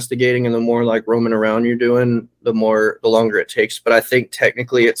more investigating and the more like roaming around you're doing, the longer it takes. But I think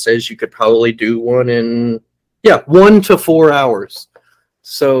technically it says you could probably do one in 1 to 4 hours.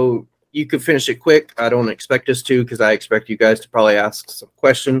 So you could finish it quick. I don't expect us to, because I expect you guys to probably ask some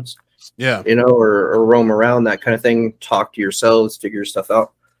questions, yeah. you know, or roam around, that kind of thing, talk to yourselves, figure stuff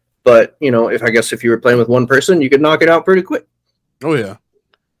out. But, you know, if you were playing with one person, you could knock it out pretty quick. Oh yeah.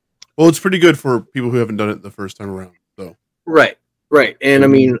 Well, it's pretty good for people who haven't done it the first time around. So Right. And I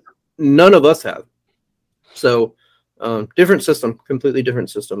mean, none of us have. So, different system, completely different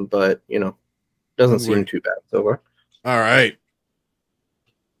system, but, you know, doesn't seem Right. too bad so far. all right.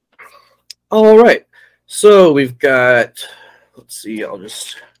 All right. So we've got, let's see, do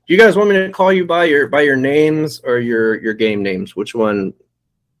you guys want me to call you by your names or your game names? Which one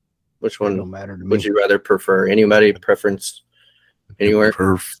No matter to me. would you rather prefer? Anybody preference anywhere?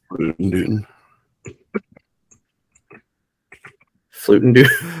 Perfect, Newton. Flute and do.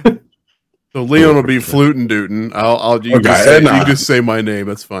 So Leon will be Flutin' Dootin'. You Okay, just say, nah. you just say my name.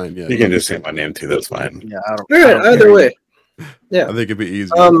 That's fine. Yeah. You can just say my name too. That's fine. Yeah, I don't. All I right, don't either care. way. I think it'd be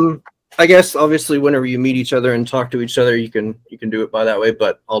easy. I guess obviously whenever you meet each other and talk to each other, you can do it by that way,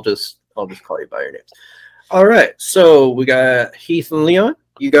 but I'll just call you by your names. All right. So we got Heath and Leon.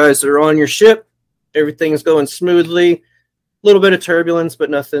 You guys are on your ship. Everything's going smoothly. A little bit of turbulence, but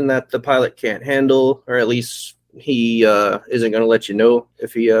nothing that the pilot can't handle, or at least he isn't going to let you know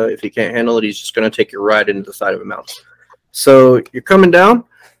if he can't handle it. He's just going to take your ride into the side of a mountain. So you're coming down.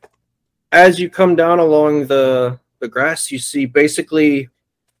 As you come down along the grass, you see basically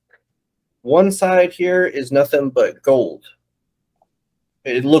one side here is nothing but gold.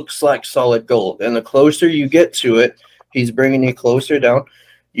 It looks like solid gold. And the closer you get to it, he's bringing you closer down.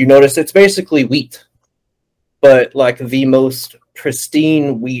 You notice it's basically wheat, but like the most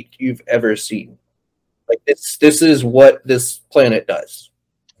pristine wheat you've ever seen. Like this is what this planet does.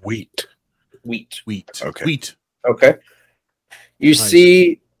 Wheat. Wheat. Okay. Wheat. Okay. You Nice.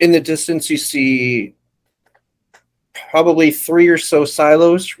 see in the distance, you see probably 3 or so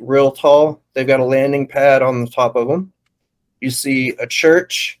silos, real tall. They've got a landing pad on the top of them. You see a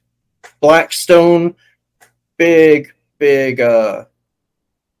church, black stone, big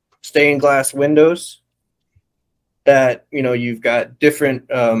stained glass windows. That, you know, you've got different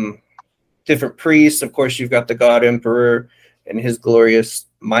priests. Of course, you've got the God Emperor and his glorious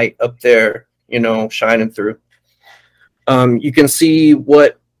might up there, you know, shining through. You can see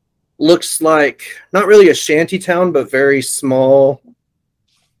what looks like not really a shanty town, but very small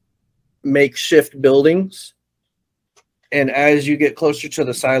makeshift buildings. And as you get closer to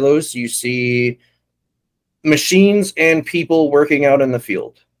the silos, you see machines and people working out in the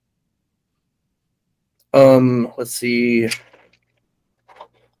field. Let's see.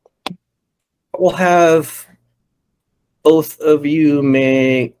 We'll have both of you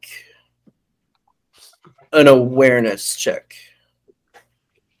make an awareness check.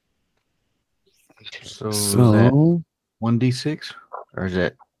 So is that 1d6 or is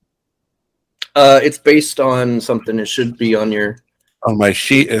that It's based on something. It should be on your. On my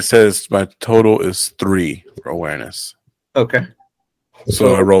sheet, it says my total is 3 for awareness. Okay.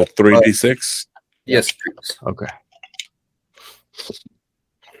 So I roll 3d6. Yes, please. okay?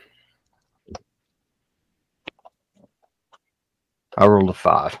 I rolled a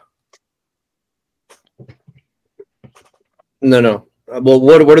 5. No. Well,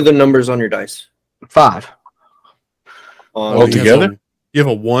 what are the numbers on your dice? 5. On All he has together? you have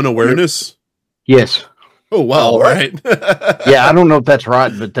a 1 awareness? Yes. Oh wow! All All right. Yeah, I don't know if that's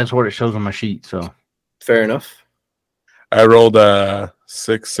right, but that's what it shows on my sheet. So Fair enough. I rolled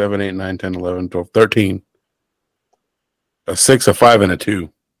 6, 7, 8, 9, 10, 11, 12, 13. A 6, a 5, and a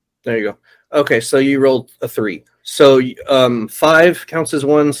 2. There you go. Okay, so you rolled a 3. So 5 counts as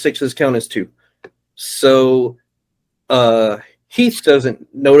 1, 6s count as 2. So Heath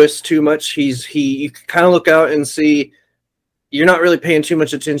doesn't notice too much. You kind of look out and see you're not really paying too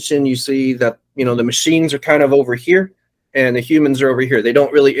much attention. You see that the machines are kind of over here and the humans are over here. They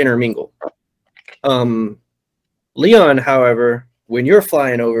don't really intermingle. Leon, however, when you're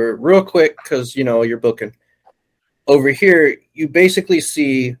flying over real quick, because you're booking over here, you basically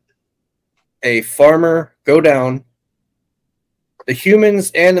see a farmer go down. The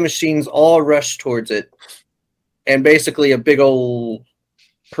humans and the machines all rush towards it, and basically a big old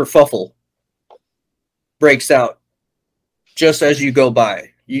kerfuffle breaks out just as you go by.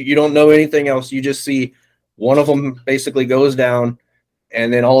 You don't know anything else. You just see one of them basically goes down,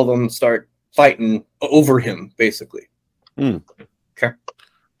 and then all of them start fighting over him, basically. Okay.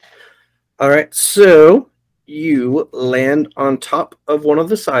 All right, so you land on top of one of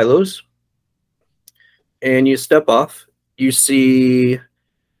the silos, and you step off. You see,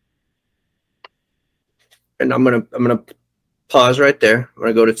 and I'm gonna pause right there. I'm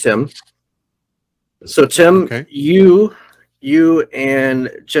gonna go to Tim. So Tim, Okay. you and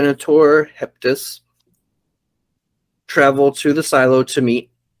Genitor Heptus travel to the silo to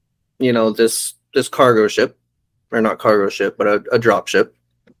meet, this cargo ship, or not cargo ship, but a drop ship.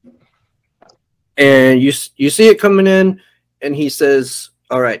 And you see it coming in, and he says,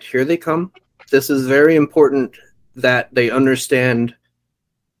 "All right, here they come. This is very important that they understand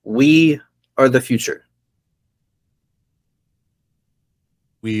we are the future."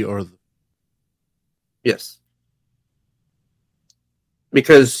 We are. Yes.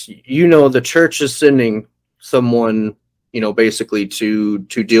 Because the church is sending someone, basically to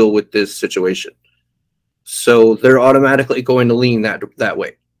deal with this situation. So they're automatically going to lean that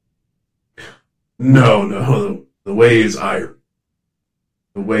way. No. The way is iron.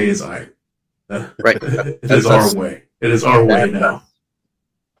 The way is iron. Right. It is our way. It is our way now.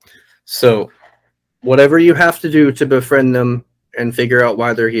 So whatever you have to do to befriend them and figure out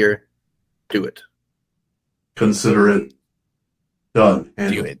why they're here, do it. Consider it done.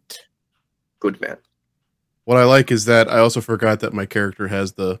 And Do it. Good man. What I like is that I also forgot that my character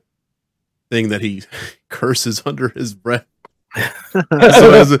has the thing that he curses under his breath.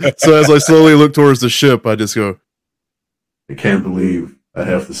 so as I slowly look towards the ship, I just go, I can't believe I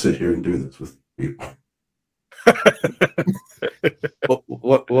have to sit here and do this with people.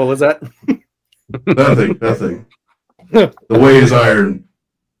 What was that? Nothing. The way is iron.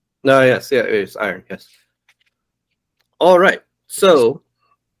 No, yes, yeah, it is iron, yes. All right, so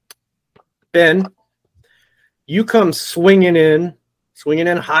Ben, you come swinging in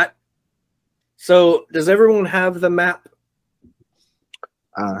hot. So does everyone have the map?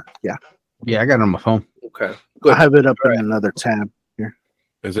 Yeah. Yeah, I got it on my phone. Okay, I good. have it up in another tab.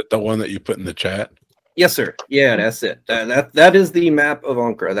 Is it the one that you put in the chat? Yes, sir. Yeah, that's it. That is the map of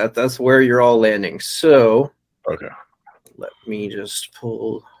Ankara. That's where you're all landing. So Okay. let me just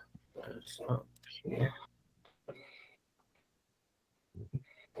pull this up here.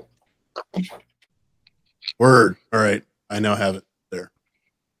 word. All right. I now have it there.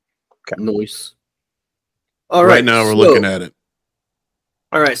 Noise. All Right right. now we're so- looking at it.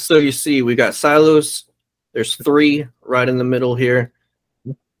 All right, so you see we got silos. There's 3 right in the middle here.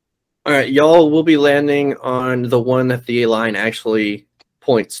 All right, y'all will be landing on the one that the line actually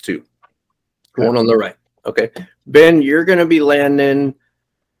points to. The one on the right. Okay. Ben, you're going to be landing.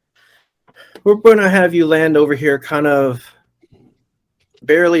 We're going to have you land over here kind of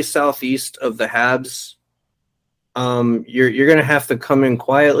barely southeast of the Habs. You're going to have to come in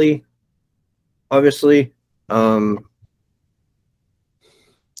quietly, obviously.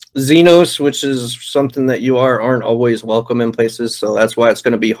 Xenos, which is something that you aren't always welcome in places, so that's why it's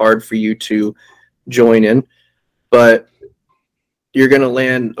going to be hard for you to join in. But you're going to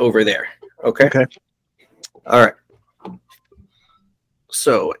land over there. Okay? Okay. All right.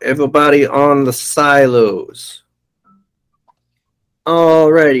 So, everybody on the silos.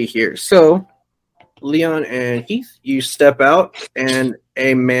 Alrighty here. So, Leon and Heath, you step out, and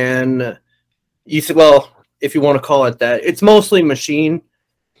a man, well, if you want to call it that, it's mostly machine.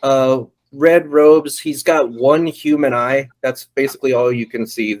 Red robes. He's got one human eye. That's basically all you can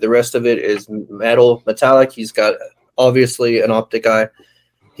see. The rest of it is metallic. He's got obviously an optic eye.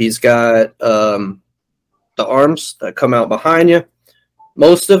 He's got the arms that come out behind you.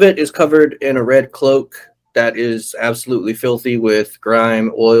 Most of it is covered in a red cloak that is absolutely filthy with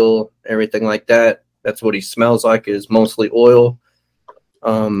grime, oil, everything like that. That's what he smells like, is mostly oil.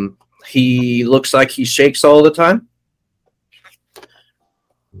 He looks like he shakes all the time.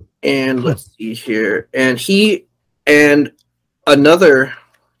 And let's see here. And he And another,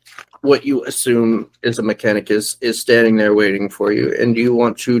 what you assume is a Mechanicus, is standing there waiting for you. And do you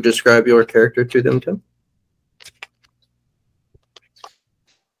want to describe your character to them, Tim?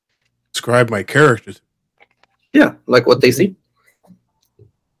 Describe my characters. Yeah, like what they see.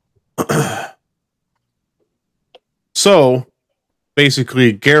 So,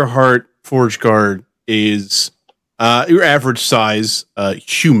 basically, Gerhardt Forge Guard is your average size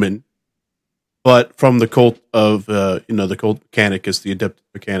human, but from the cult of the cult Mechanicus, the Adept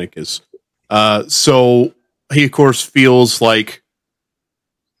Mechanicus. So he of course feels like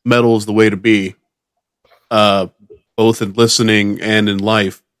metal is the way to be, both in listening and in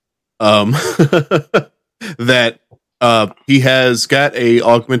life. That he has got a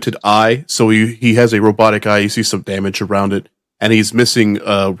augmented eye, so he has a robotic eye. You see some damage around it, and he's missing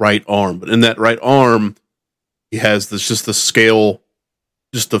a right arm. But in that right arm, he has the scale,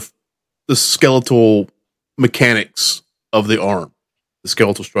 just the skeletal mechanics of the arm, the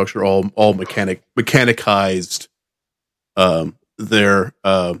skeletal structure, all mechanicized. I'm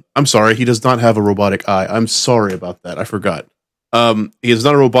sorry, he does not have a robotic eye. I'm sorry about that. I forgot. He is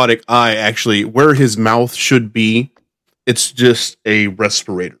not a robotic eye. Actually, where his mouth should be, it's just a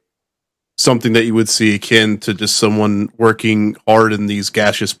respirator. Something that you would see akin to just someone working hard in these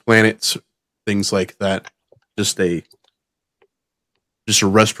gaseous planets, things like that. Just a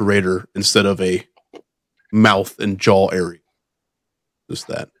respirator instead of a mouth and jaw area. Just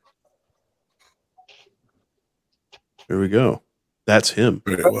that. There we go. That's him.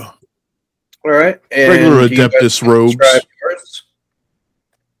 Very well. All right. And regular Adeptus robes.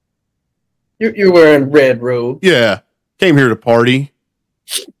 You're wearing red robe. Yeah. Came here to party.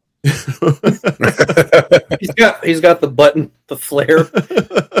 He's got the button, the flare.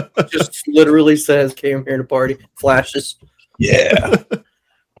 Just literally says came here to party. Flashes. Yeah.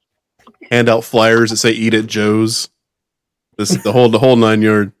 Hand out flyers that say "Eat at Joe's." The whole 9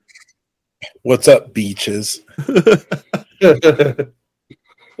 yard. What's up, beaches?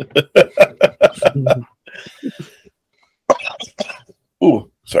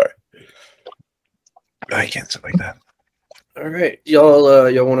 Ooh, sorry. I can't sit like that. All right, y'all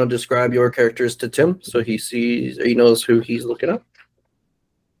want to describe your characters to Tim so he knows who he's looking at.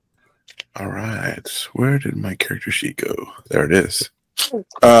 All right, where did my character sheet go? There it is.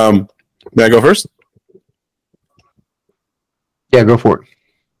 May I go first? Yeah, go for it.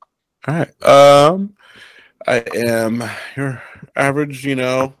 All right. I am your average,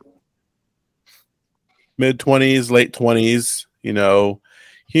 mid-20s, late 20s,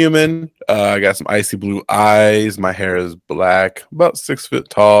 human. I got some icy blue eyes. My hair is black, about 6 foot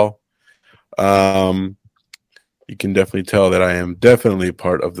tall. You can definitely tell that I am definitely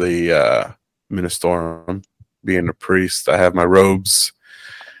part of the Ministorum. Being a priest, I have my robes,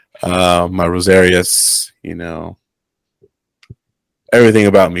 my rosarius, everything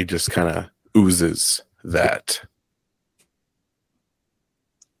about me just kind of oozes that.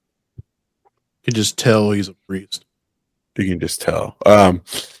 You can just tell he's a priest. You can just tell.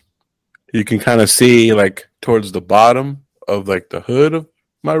 You can kind of see like towards the bottom of like the hood of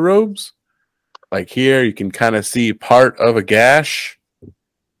my robes. Like here, you can kind of see part of a gash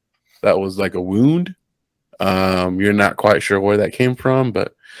that was like a wound. You're not quite sure where that came from,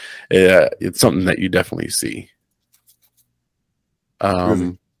 but it's something that you definitely see.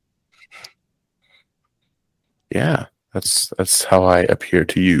 Yeah, that's how I appear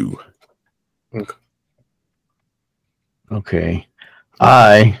to you. Okay.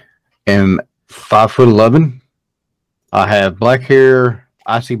 I am 5'11". I have black hair,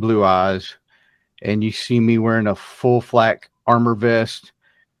 icy blue eyes, and you see me wearing a full flak armor vest,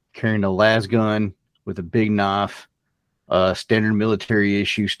 carrying a las gun with a big knife, standard military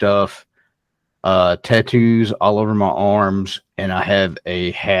issue stuff, tattoos all over my arms, and I have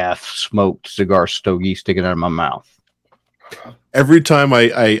a half smoked cigar stogie sticking out of my mouth. Every time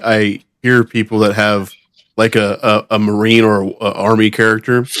I hear people that have like a Marine or a Army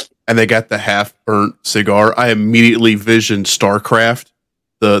character and they got the half burnt cigar, I immediately vision StarCraft,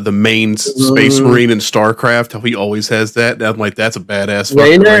 the main Space Marine in StarCraft, how he always has that. And I'm like, that's a badass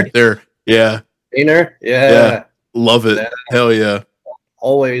fucker right there. Yeah. Rainer? Yeah. Love it. Hell yeah.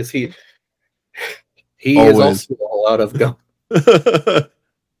 Always. He is also a lot of gun.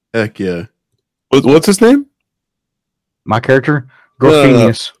 Heck yeah. What's his name? My character?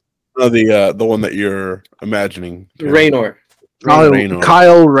 Gorfenius. No, the one that you're imagining. Raynor.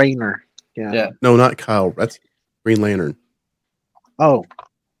 Kyle Rayner. Yeah. No, not Kyle. That's Green Lantern. Oh.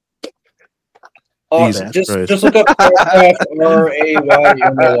 Just look up RAYNOR.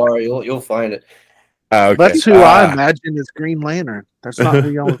 You'll find it. Okay. That's who I imagine is Green Lantern. That's not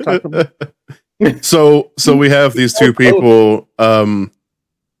who y'all were talking about. So we have these two people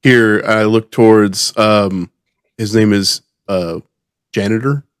here. I look towards his name is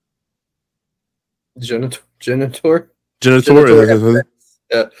Janitor. Janitor. Janitor.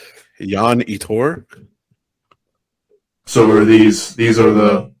 Yeah. Jan Etor. So are these are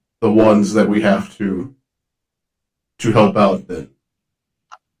the ones that we have to help out then.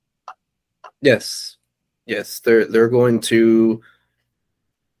 Yes. They're going to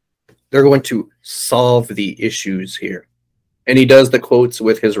solve the issues here. And he does the quotes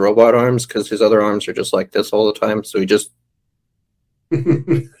with his robot arms because his other arms are just like this all the time. So he just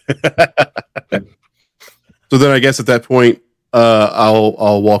So then I guess at that point,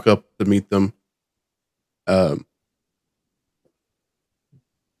 I'll walk up to meet them.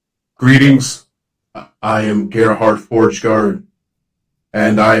 Greetings. I am Gerhard Forgeguard,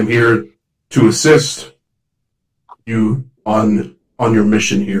 and I am here to assist you on your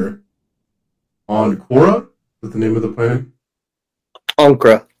mission here. On Quora? Is that the name of the planet?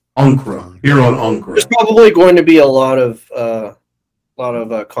 Ankra. Ankra. Here on Ankra. There's probably going to be a lot of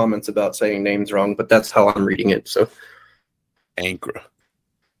comments about saying names wrong, but that's how I'm reading it. So, Ankra.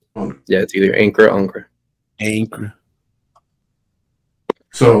 Yeah, it's either Ankra or Ankra. Ankra.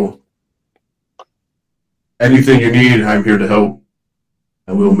 So, anything you need, I'm here to help,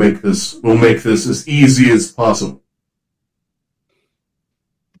 and we'll make this as easy as possible.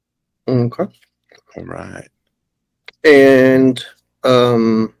 Okay. All right. And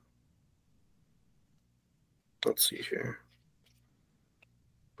let's see here.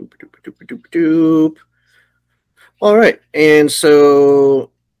 Boop, doop, doop, doop, doop. All right, and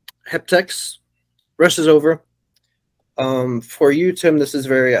so Heptex rushes over. For you, Tim, this is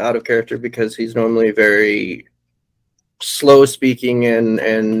very out of character because he's normally very slow speaking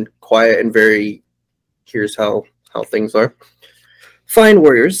and quiet and very, here's how things are. Fine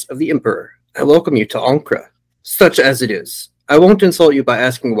warriors of the Emperor, I welcome you to Ankra, such as it is. I won't insult you by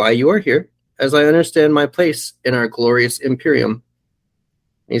asking why you are here, as I understand my place in our glorious Imperium.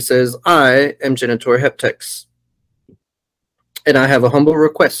 He says, I am Genitor Heptex, and I have a humble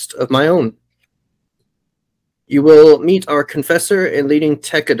request of my own. You will meet our confessor and leading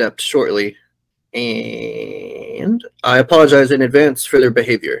tech adept shortly, and I apologize in advance for their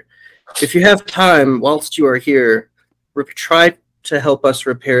behavior. If you have time whilst you are here, try to help us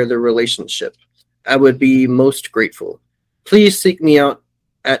repair the relationship. I would be most grateful. Please seek me out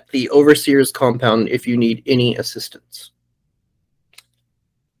at the Overseer's compound if you need any assistance.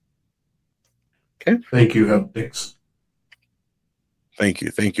 Okay. Thank you, Heptex. Thank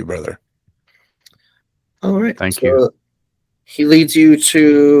you, brother. All right. Thank you. He leads you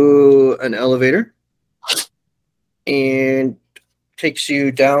to an elevator and takes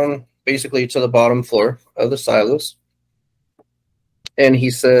you down basically to the bottom floor of the silos. And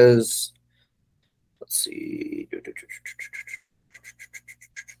he says, let's see.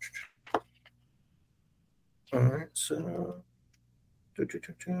 All right, so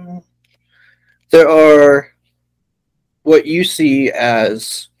there are what you see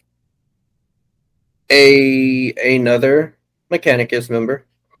as another Mechanicus member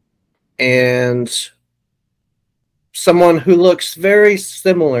and someone who looks very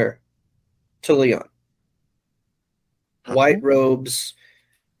similar to Leon. White robes.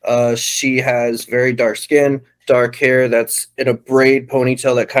 She has very dark skin, dark hair that's in a braid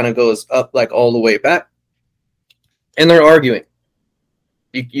ponytail that kind of goes up like all the way back. And they're arguing.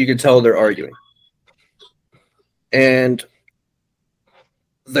 You can tell they're arguing. And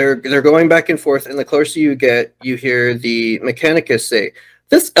they're going back and forth, and the closer you get, you hear the Mechanicus say,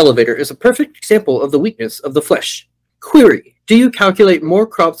 "This elevator is a perfect example of the weakness of the flesh. Query, do you calculate more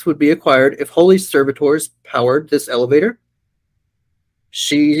crops would be acquired if holy servitors powered this elevator?"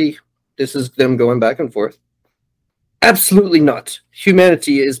 This is them going back and forth. "Absolutely not.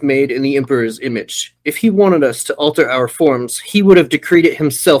 Humanity is made in the Emperor's image. If he wanted us to alter our forms, he would have decreed it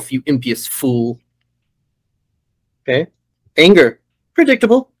himself, you impious fool." Okay. Anger.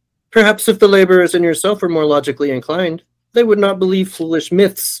 Predictable. Perhaps if the laborers and yourself were more logically inclined, they would not believe foolish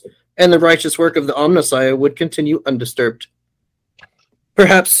myths, and the righteous work of the Omnissiah would continue undisturbed.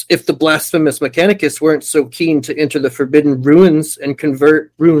 Perhaps if the blasphemous Mechanicus weren't so keen to enter the forbidden ruins and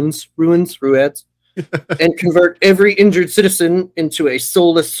convert ruins, and convert every injured citizen into a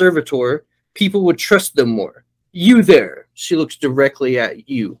soulless servitor, people would trust them more. You there. She looks directly at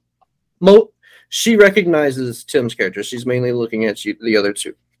you. She recognizes Tim's character. She's mainly looking at you, the other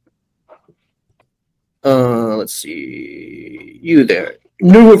two. Let's see. You there.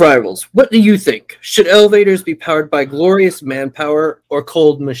 New arrivals. What do you think? Should elevators be powered by glorious manpower or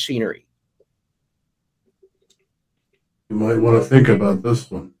cold machinery? You might want to think about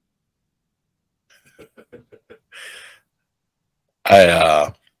this one.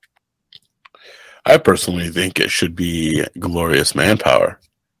 I personally think it should be glorious manpower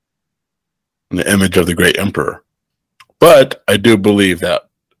in the image of the great emperor. But I do believe that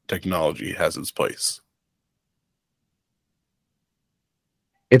technology has its place.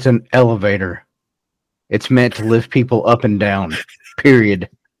 It's an elevator. It's meant to lift people up and down. Period.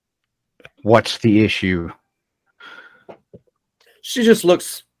 What's the issue? She just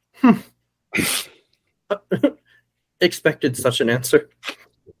looks. Expected such an answer.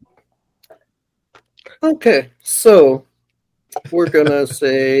 Okay, so we're gonna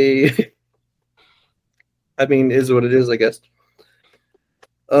say. I mean, is what it is, I guess.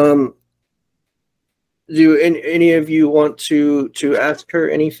 Do any of you want to ask her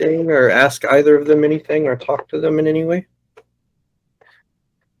anything, or ask either of them anything, or talk to them in any way?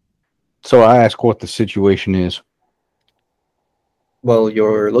 So I ask what the situation is. Well,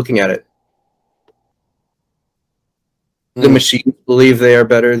 you're looking at it. The machines believe they are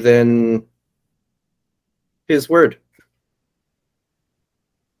better than his word.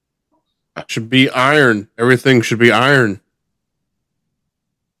 Should be iron. Everything should be iron.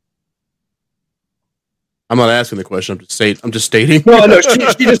 I'm not asking the question. I'm just stating. No.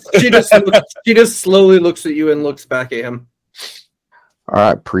 She just slowly looks at you and looks back at him. All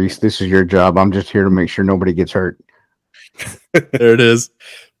right, priest, this is your job. I'm just here to make sure nobody gets hurt. There it is.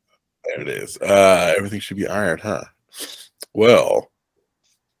 There it is. Everything should be iron, huh? Well.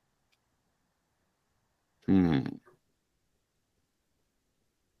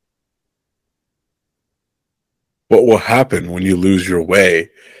 What will happen when you lose your way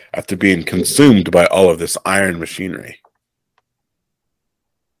after being consumed by all of this iron machinery?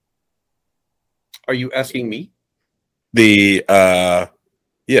 Are you asking me?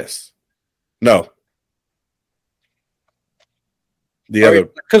 Yes. No. The other,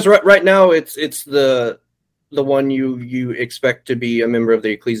 because right now it's the one you expect to be a member of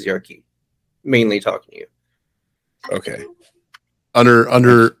the ecclesiarchy, mainly talking to you. okay.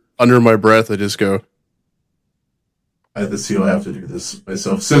 Under my breath, I just go. I have to see. I have to do this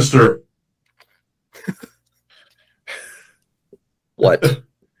myself, sister. What?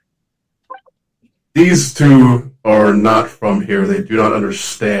 These two are not from here. They do not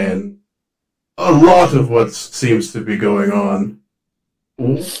understand a lot of what seems to be going on.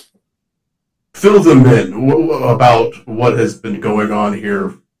 Fill them in about what has been going on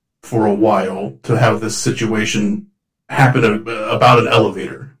here for a while to have this situation happen about an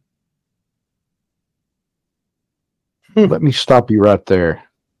elevator. Let me stop you right there.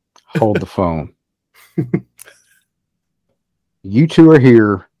 Hold the phone. You two are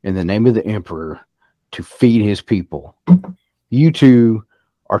here in the name of the emperor to feed his people. You two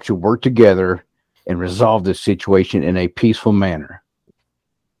are to work together and resolve this situation in a peaceful manner.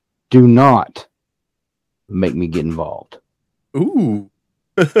 Do not make me get involved. Ooh.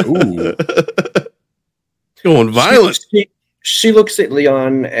 Ooh. Going violent. She looks at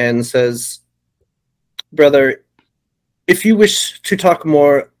Leon and says, "Brother, if you wish to talk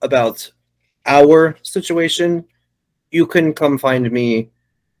more about our situation, you can come find me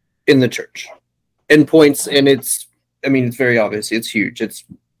in the church." And points, and it's very obvious. It's huge. It's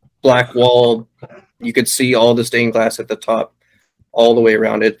black walled. You could see all the stained glass at the top, all the way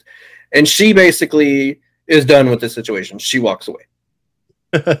around it. And she basically is done with the situation. She walks away.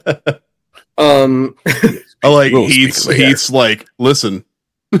 I like Heath's like, listen.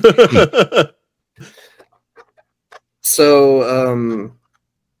 So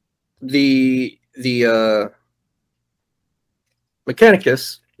the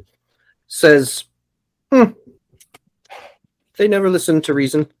Mechanicus says, they never listen to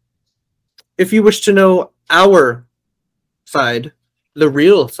reason. If you wish to know our side, the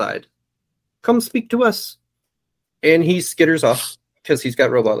real side, come speak to us. And he skitters off, because he's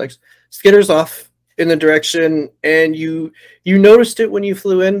got robot legs, skitters off in the direction, and you noticed it when you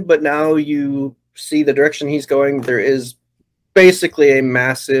flew in, but now you see the direction he's going. There is basically a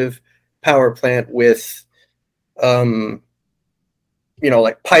massive power plant with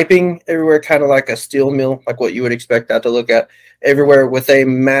like piping everywhere, kind of like a steel mill, like what you would expect that to look at everywhere, with a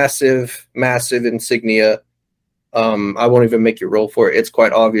massive insignia. I won't even make you roll for it. It's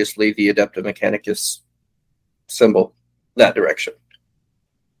quite obviously the Adepta Mechanicus symbol, that direction.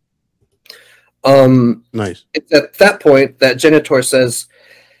 Nice. It's at that point that Genitor says,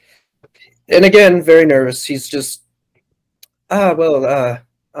 and again, very nervous, he's just,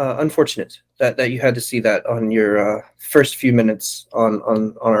 unfortunate that you had to see that on your first few minutes on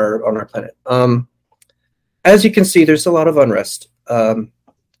our planet. As you can see, there's a lot of unrest.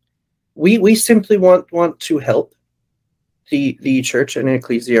 We simply want to help the church and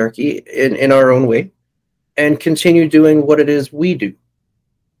ecclesiarchy in our own way. and continue doing what it is we do.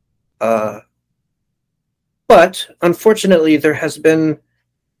 But unfortunately, there has been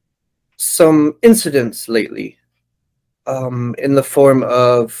some incidents lately in the form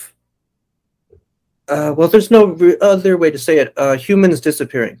of, well, there's no other way to say it, humans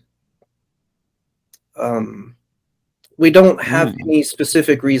disappearing. We don't have any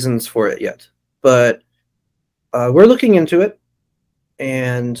specific reasons for it yet, but we're looking into it,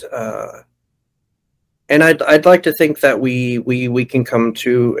 and I'd like to think that we can come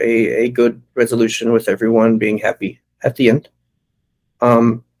to a good resolution with everyone being happy at the end.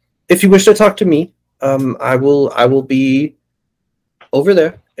 If you wish to talk to me, I will be over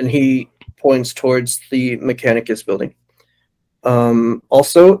there, and he points towards the Mechanicus building.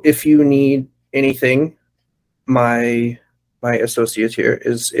 Also, if you need anything, my associate here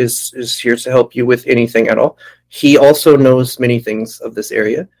is here to help you with anything at all. He also knows many things of this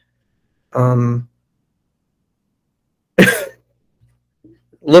area.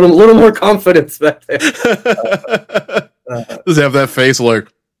 Little more confidence back there. Just have that face like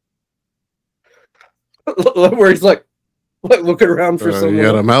where he's like looking around for someone. You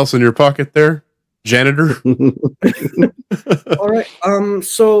got a mouse in your pocket there, janitor. All right.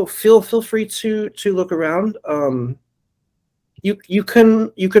 So feel free to look around. You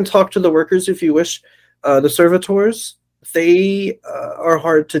can talk to the workers if you wish. The servitors, they are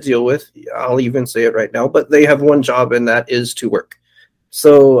hard to deal with. I'll even say it right now, but they have one job, and that is to work.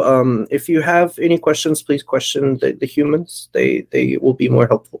 So if you have any questions, please question the humans. They will be more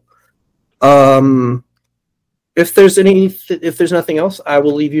helpful. If there's nothing else, I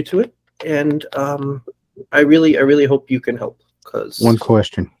will leave you to it. And I really hope you can help. One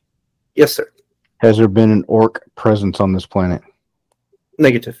question. Yes, sir. Has there been an orc presence on this planet?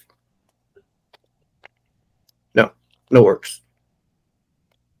 Negative. No orcs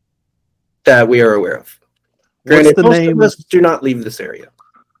that we are aware of. Granted, the most name? of us do not leave this area.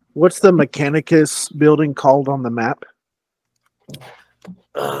 What's the Mechanicus building called on the map?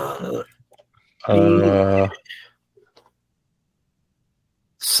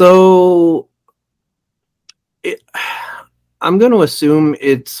 So I'm going to assume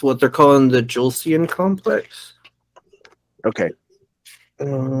it's what they're calling the Julcian complex. Okay.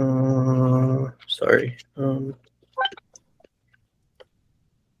 Sorry.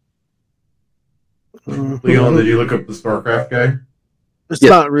 Leon, did you look up the StarCraft guy? It's Yeah.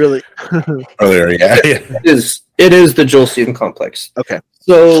 not really. Earlier, yeah. It is the Julcian complex. Okay.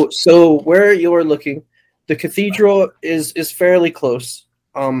 So where you're looking, the cathedral is fairly close.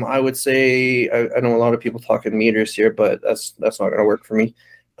 I would say I know a lot of people talk in meters here, but that's not going to work for me.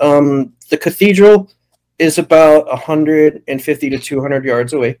 The cathedral is about 150 to 200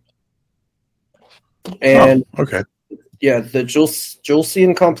 yards away, and Okay. yeah, the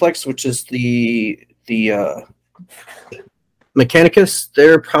Julcian complex, which is the Mechanicus,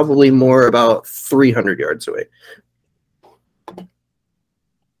 they're probably more about 300 yards away.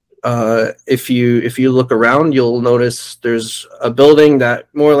 If you look around, you'll notice there's a building that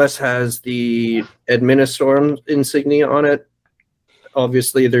more or less has the Administorum insignia on it.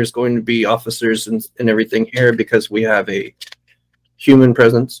 Obviously, there's going to be officers and everything here because we have a human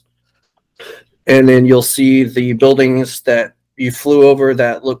presence. And then you'll see the buildings that you flew over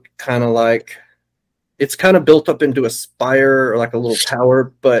that look kind of like, it's kind of built up into a spire or like a little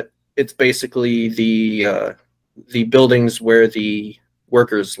tower, but it's basically the buildings where the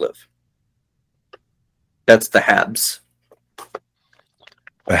workers live. That's the Habs.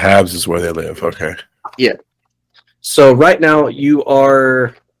 The Habs is where they live. Okay. Yeah. So right now you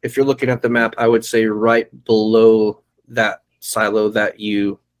are, if you're looking at the map, I would say right below that silo that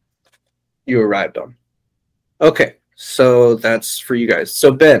you arrived on. Okay. So that's for you guys.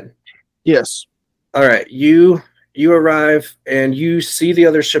 So Ben. Yes. All right. You arrive and you see the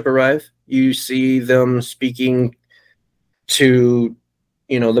other ship arrive. You see them speaking to,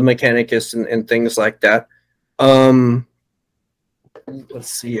 the Mechanicus and things like that. Let's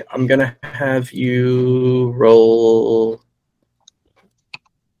see. I'm gonna have you roll.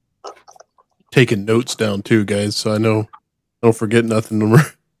 Taking notes down too, guys, so I don't forget nothing when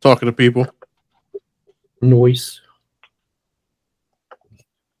we're talking to people. Noise.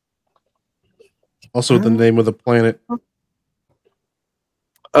 Also, the name of the planet.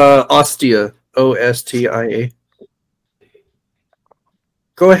 Ostia. Ostia.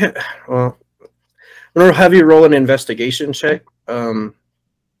 Go ahead. Well, I'm gonna have you roll an investigation check. But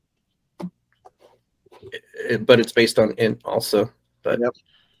it's based on int also. But Yep.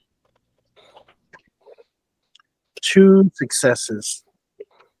 2 successes.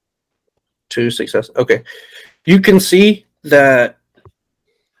 2 success. Okay. You can see that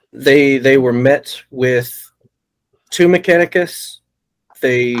they were met with two Mechanicus.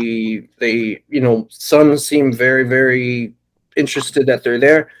 They some seem very, very interested that they're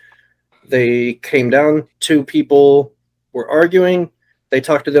there. They came down. Two people were arguing. They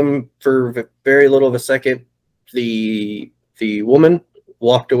talked to them for very little of a second. The woman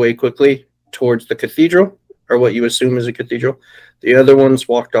walked away quickly towards the cathedral, or what you assume is a cathedral. The other ones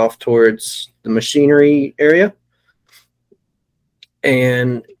walked off towards the machinery area.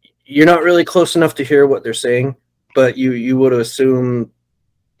 And you're not really close enough to hear what they're saying, but you would assume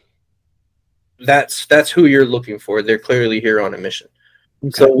that's who you're looking for. They're clearly here on a mission.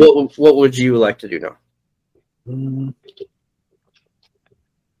 Okay. So what would you like to do now?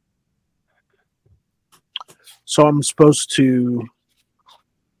 So I'm supposed to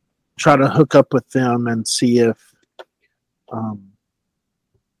try to hook up with them and see if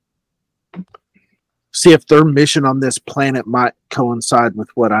their mission on this planet might coincide with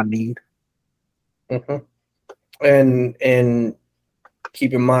what I need. Mm-hmm. And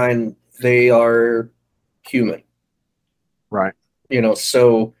keep in mind they are human, right?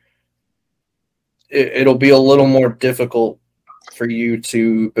 So it'll be a little more difficult for you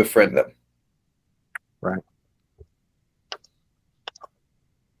to befriend them, right?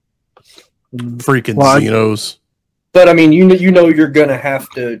 Freaking Xenos. But I mean, you're gonna have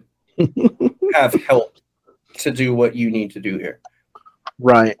to have help to do what you need to do here,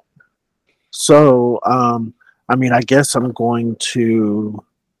 right? So, I mean, I guess I'm going to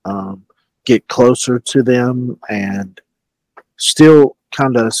get closer to them and still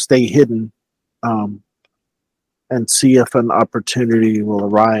kind of stay hidden, and see if an opportunity will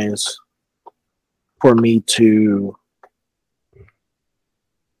arise for me to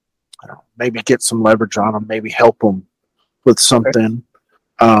maybe get some leverage on them, maybe help them with something.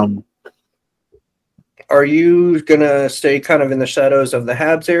 Okay. Are you going to stay kind of in the shadows of the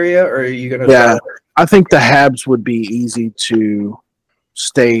Habs area, or are you going to... Yeah, I think the Habs would be easy to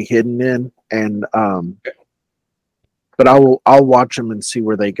stay hidden in, and but I'll watch them and see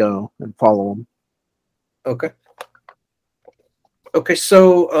where they go and follow them. Okay,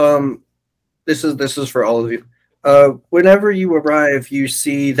 so this is for all of you. Whenever you arrive, you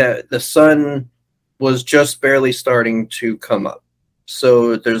see that the sun was just barely starting to come up.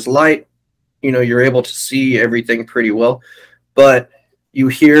 So there's light. You're able to see everything pretty well, but you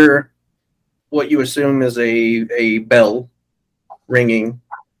hear what you assume is a bell ringing,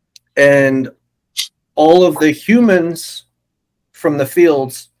 and all of the humans from the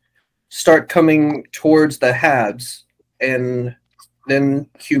fields start coming towards the Habs, and then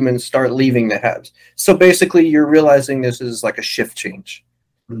humans start leaving the Habs. So basically, you're realizing this is like a shift change.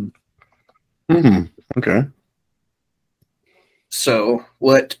 Mm-hmm. Okay. So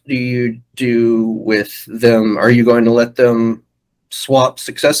what do you do with them? Are you going to let them swap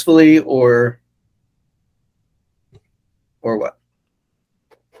successfully, or what?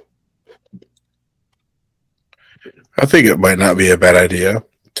 I think it might not be a bad idea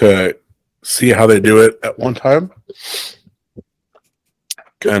to see how they do it at one time.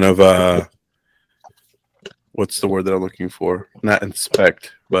 Kind of, what's the word that I'm looking for? Not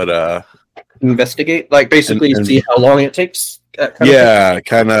inspect, but investigate. Like basically see how long it takes.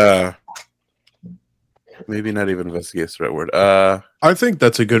 Kind of. Maybe not even investigate is the right word. I think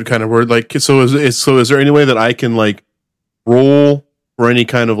that's a good kind of word. Like, so is there any way that I can like roll for any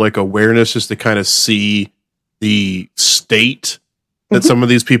kind of like awareness just to kind of see the state that some of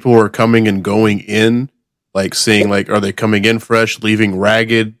these people are coming and going in? Like seeing like, are they coming in fresh, leaving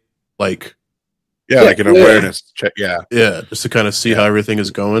ragged? Like, like an awareness check. Yeah, just to kind of see how everything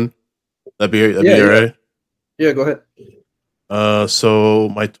is going. That'd be all right. Yeah, go ahead. So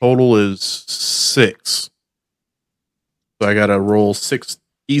my total is 6. So I gotta roll 6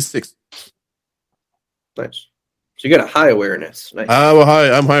 d6. Nice. So you got a high awareness. Nice.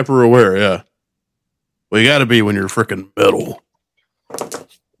 I'm hyper aware. Yeah. Well, you got to be when you're freaking metal.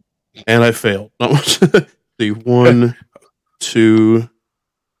 And I failed. Not much. See, 1, 2,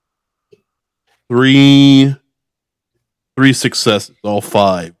 3 successes. All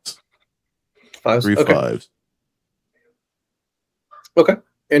 5s. 3 5s. Okay.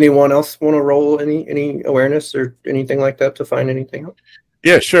 Anyone else want to roll any awareness or anything like that to find anything out?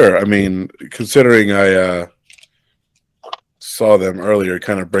 Yeah, sure. I mean, considering I saw them earlier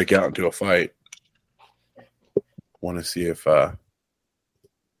kind of break out into a fight, want to see if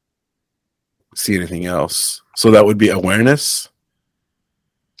see anything else. So that would be awareness.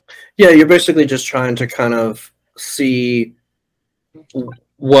 Yeah, you're basically just trying to kind of see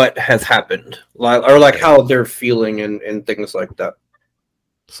what has happened, or like how they're feeling and things like that.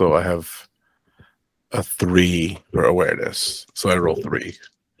 So I have a 3 for awareness. So I roll 3.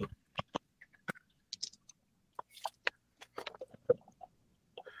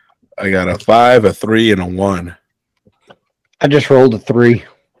 I got a 5, a 3, and a 1. I just rolled a 3.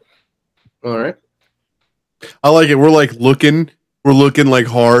 All right. I like it. We're looking like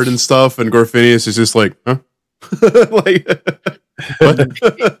hard and stuff, and Gorfinius is just like, huh? Like, what?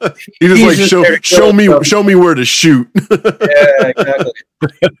 He's just like, show me where to shoot. Yeah, exactly.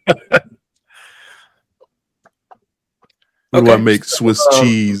 What do I make Swiss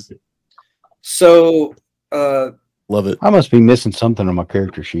cheese? So, Love it. I must be missing something on my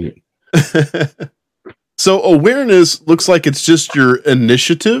character sheet. So awareness looks like it's just your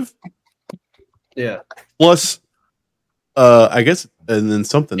initiative yeah, plus, I guess, and then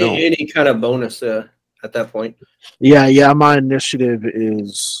something else. any kind of bonus at that point. Yeah. My initiative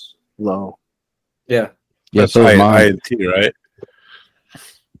is low. Yeah. Yeah, That's so is mine. INT, right?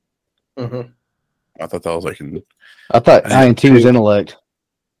 Mm-hmm. I thought that was like I thought INT was intellect.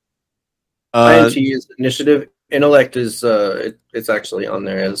 INT is initiative. Intellect is it's actually on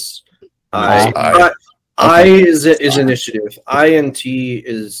there as I is initiative. INT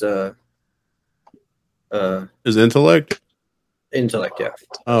is intellect. Intellect. Yeah.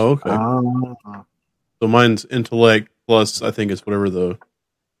 Oh, okay. So mine's intellect plus, I think it's whatever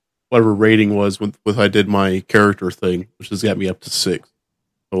rating was with I did my character thing, which has got me up to 6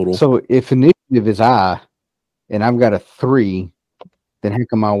 total. So if initiative is I, and I've got a 3, then how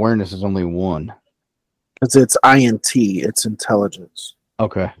come my awareness is only 1? Because it's INT, it's intelligence.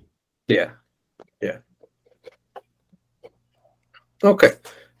 Okay. Yeah. Okay.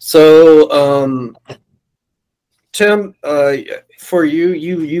 So, Tim, for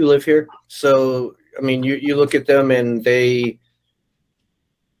you live here. So, I mean, you look at them and they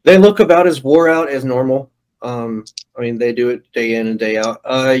look about as wore out as normal. I mean, they do it day in and day out.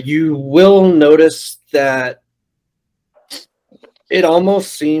 You will notice that it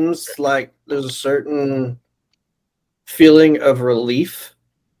almost seems like there's a certain feeling of relief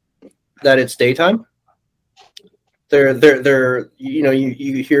that it's daytime. They're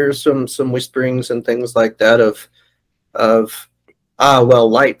you hear some whisperings and things like that of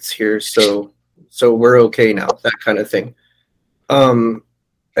lights here, so we're okay now, that kind of thing.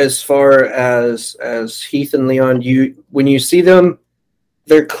 As far as Heath and Leon, when you see them,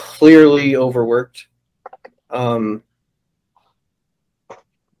 they're clearly overworked. The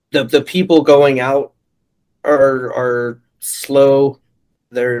people going out are slow.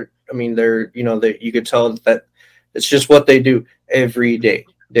 You could tell that it's just what they do every day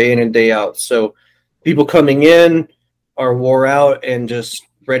in and day out. So people coming in are wore out and just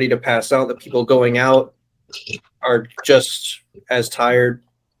ready to pass out. The people going out are just as tired,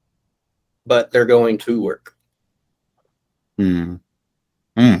 but they're going to work. Hmm.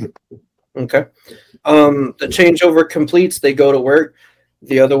 Okay. The changeover completes. They go to work.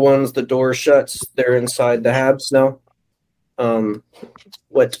 The other ones, the door shuts. They're inside the Habs now.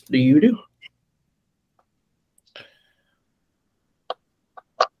 What do you do?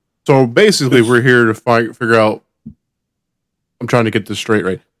 So basically, we're here to figure out. I'm trying to get this straight,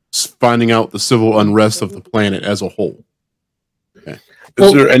 right? Finding out the civil unrest of the planet as a whole. Okay.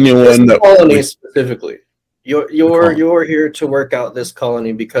 Is there anyone that colony specifically? You're here to work out this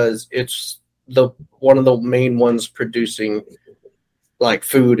colony because it's one of the main ones producing like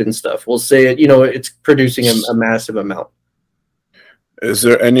food and stuff. We'll say it's producing a massive amount. Is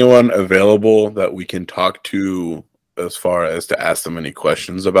there anyone available that we can talk to as far as to ask them any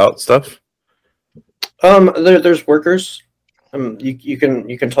questions about stuff? There's workers. You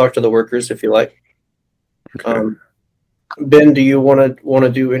can talk to the workers if you like. Okay. Ben, do you want to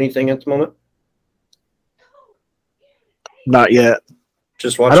do anything at the moment? Not yet.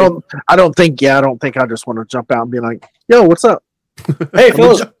 Just watch. I don't think I just want to jump out and be like, "Yo, what's up? Hey,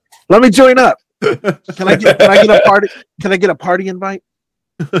 fellas, let me join up. Can I get a party? Can I get a party invite?"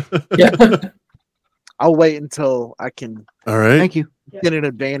 Yeah. I'll wait until I can. All right. Thank you. Get an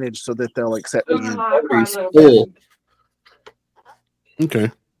advantage so that they'll accept me in.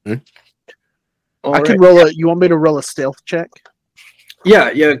 Okay. I can roll you want me to roll a stealth check?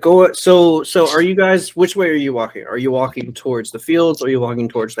 Yeah, go. So are you guys, which way are you walking? Are you walking towards the fields or are you walking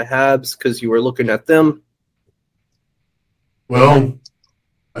towards the Habs because you were looking at them? Well,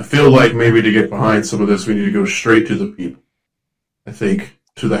 I feel like maybe to get behind some of this, we need to go straight to the people. I think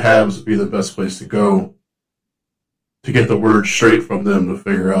to the Habs would be the best place to go to get the word straight from them to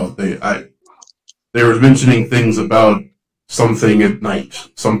figure out. They were mentioning things about something at night.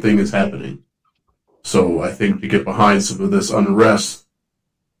 Something is happening. So I think to get behind some of this unrest,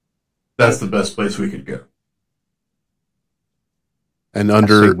 that's the best place we could go. And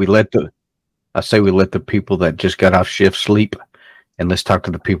I say we let the people that just got off shift sleep, and let's talk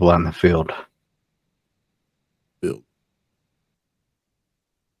to the people out in the field.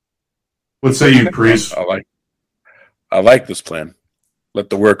 What say you, priest? I like this plan. Let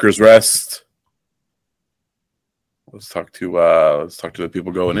the workers rest. Let's talk to the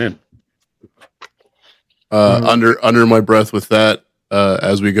people going in. Under my breath with that,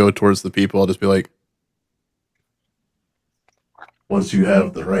 as we go towards the people, I'll just be like, once you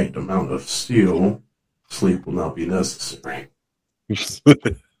have the right amount of steel, sleep will not be necessary.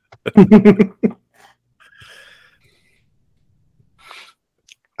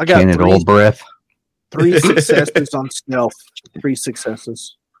 I got Can it three, all breath? 3 successes on stealth. 3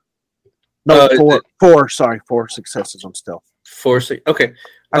 successes. No, Uh, 4. Sorry, 4 successes on stealth. 4, 6. Okay.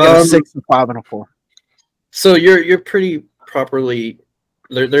 I got a 6, a 5, and a 4. So you're pretty properly.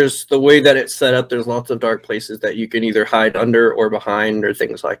 There's the way that it's set up. There's lots of dark places that you can either hide under or behind or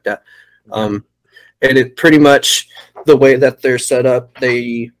things like that. And it pretty much the way that they're set up.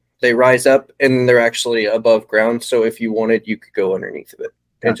 They rise up and they're actually above ground. So if you wanted, you could go underneath of it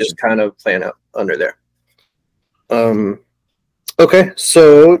and just kind of plan out under there. Okay,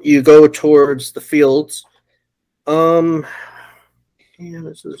 so you go towards the fields. Yeah,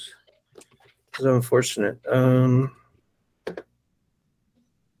 this is unfortunate.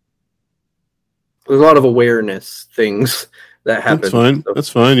 There's a lot of awareness things that happen. That's fine. So- That's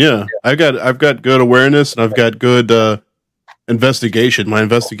fine. Yeah. I've got good awareness and I've got good investigation. My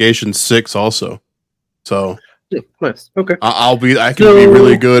investigation's 6 also. So Yeah, nice. Okay. I can be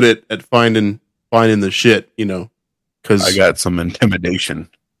really good at finding the shit, because I got some intimidation.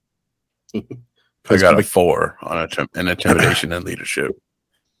 I got a 4 on an intimidation and leadership.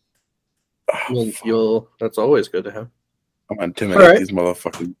 You'll. That's always good to have. I'm gonna intimidate All right. these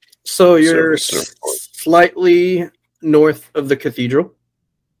motherfucking. So you're Service. slightly north of the cathedral.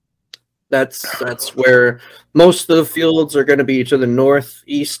 That's where most of the fields are going to be to the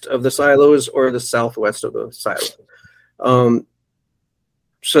northeast of the silos or the southwest of the silo.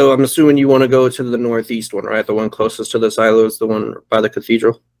 So I'm assuming you want to go to the northeast one, right? The one closest to the silos, the one by the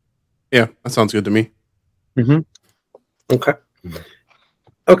cathedral. yeah, that sounds good to me. Okay.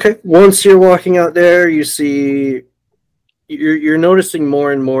 Okay. Once you're walking out there, you see you're noticing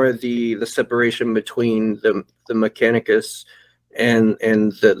more and more the separation between the Mechanicus and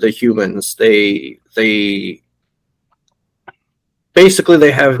the humans. They basically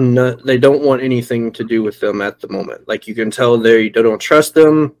they don't want anything to do with them at the moment. Like you can tell they don't trust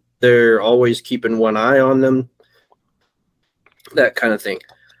them. They're always keeping one eye on them. That kind of thing.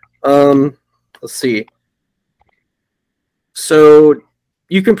 Let's see. So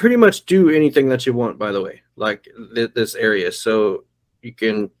you can pretty much do anything that you want, by the way, like this area. So you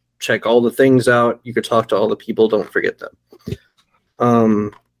can check all the things out. You could talk to all the people. Don't forget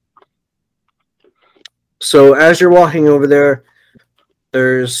them. So as you're walking over there,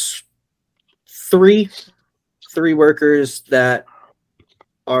 there's three workers that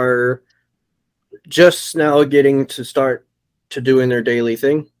are just now getting to start to doing their daily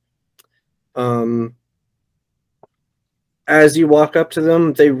thing. As you walk up to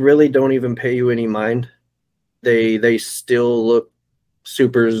them, they really don't even pay you any mind. They still look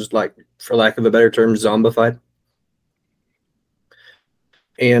super, like, for lack of a better term, zombified.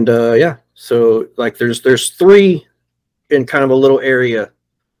 And yeah, so like there's 3 in kind of a little area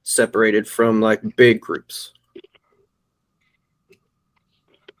separated from like big groups.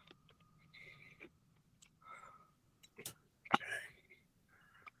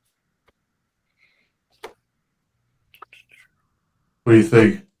 What do you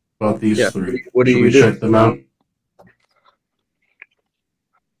think about these Yeah. 3? What do Should you we do? check them out?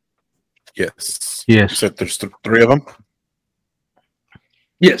 Yes. Yes. So there's 3 of them.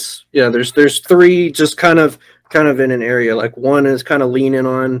 Yes, yeah. There's 3 just kind of in an area. Like one is kind of leaning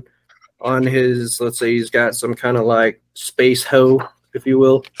on his. Let's say he's got some kind of like space hoe, if you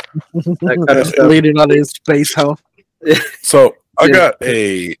will. That kind of stuff. Leaning on his space hoe. So I Yeah. got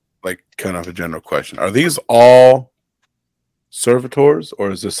a kind of a general question. Are these all servitors, or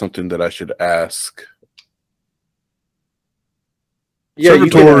is this something that I should ask? Yeah, you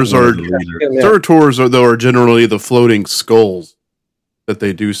can- Servitors are yeah. servitors are generally the floating skulls that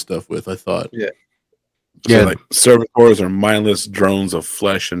they do stuff with. I thought. So, Yeah. like servitors are mindless drones of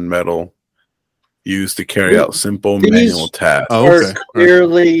flesh and metal used to carry out simple These manual tasks. Oh, are okay. All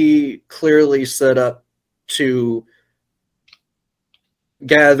right. clearly set up to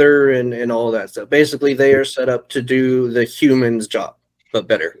gather and all that stuff. Basically, they are set up to do the human's job, but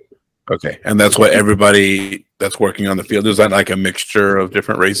better. Okay, and that's what everybody that's working on the field is. That like a mixture of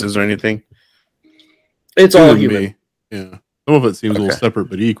different races or anything? It's all Could human. be. Yeah. Some of it seems a little Okay. separate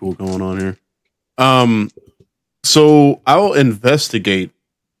but equal going on here. So I'll investigate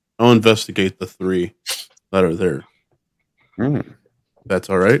the 3 that are there. Hmm. That's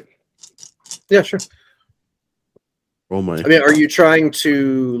all right. Yeah, sure. Roll my. I mean, are you trying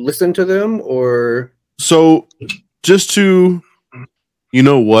to listen to them or? So, just to, you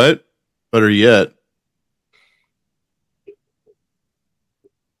know what? Better yet,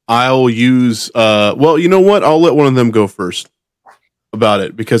 I'll use. Well, you know what? I'll let one of them go first about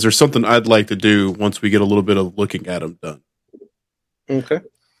it because there's something I'd like to do once we get a little bit of looking at them done. Okay.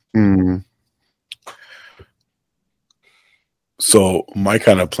 So my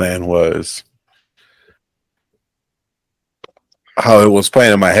kind of plan was how it was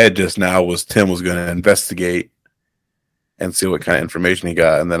playing in my head just now was Tim was going to investigate and see what kind of information he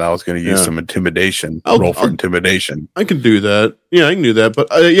got, and then I was going to use some intimidation. Roll for intimidation. I can do that. Yeah, I can do that. But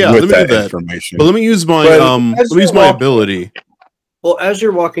yeah, with let me do that. information. But let me use my let me use my ability. Well, as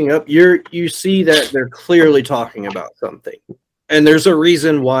you're walking up, you see that they're clearly talking about something, and there's a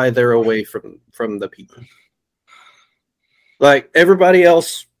reason why they're away from the people. Like everybody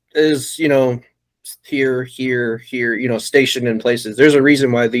else is, here, stationed in places. There's a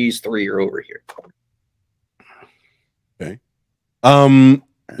reason why these three are over here. Okay.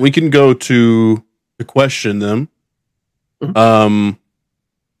 We can go to question them. But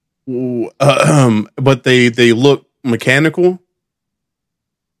they look mechanical.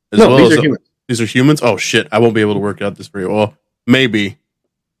 No, these are humans. These are humans. Oh shit! I won't be able to work out this very well. Maybe.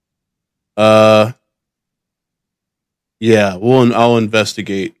 Yeah. I'll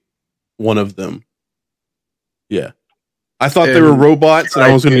investigate one of them. Yeah. I thought they were robots, and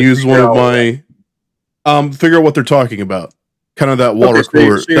I was going to use one of my figure out what they're talking about. Kind of that water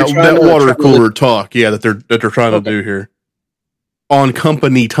cooler, that water cooler talk. Yeah, that they're trying to do here on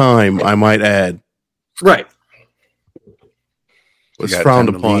company time. I might add. Right. It's frowned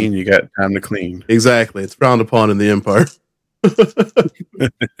upon. You got time to clean. Exactly. It's frowned upon in the Empire.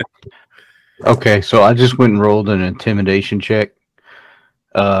 Okay, so I just went and rolled an intimidation check.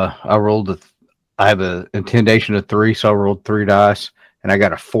 I have an intimidation of 3, so I rolled 3 dice, and I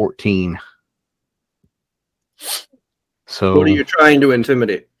got a 14. So what are you trying to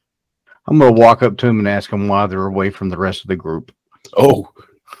intimidate? I'm going to walk up to him and ask him why they're away from the rest of the group. Oh.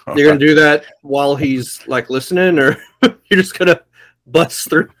 You're going to do that while he's like listening, or you're just going to bust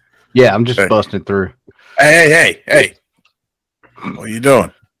through? Yeah, I'm just busting through. Hey. What are you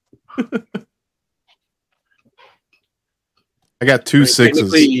doing? I got 2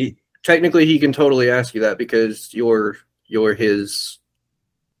 6s. Technically, he can totally ask you that because you're his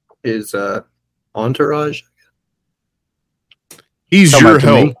entourage. He's your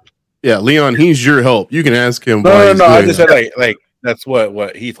help. Yeah, Leon, he's your help. You can ask him. No. I just said like that's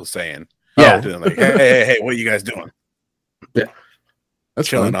what Heath was saying. Yeah. Like, hey, what are you guys doing? Yeah, that's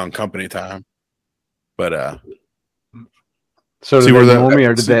chilling on company time. But so did that normally,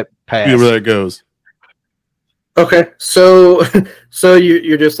 or did that pass? See where that goes. Okay, so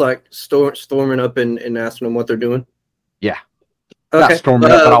you're just like storming up and asking them what they're doing. Yeah. Okay. Not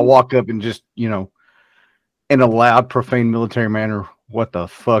storming up, but I'll walk up and just in a loud, profane military manner. What the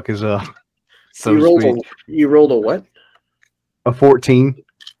fuck is up? So you rolled a what? A 14.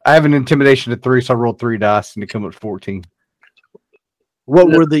 I have an intimidation of 3, so I rolled 3 dice and to come up 14. What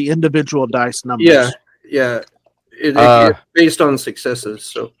were the individual dice numbers? Yeah. It's based on successes.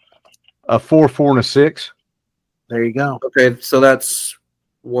 So a 4, 4, and a 6. There you go. Okay, so that's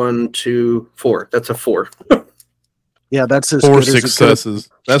 1, 2, 4. That's a 4. Yeah, that's as 4 good successes.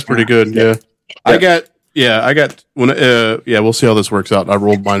 That's pretty good. Yeah. I got when we'll see how this works out. I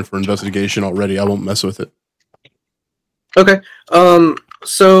rolled mine for investigation already. I won't mess with it. Okay.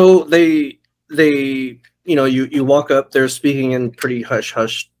 So they you walk up, they're speaking in pretty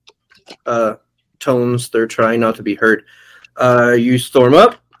hush tones. They're trying not to be heard. You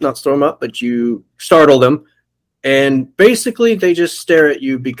not storm up, but you startle them. And basically, they just stare at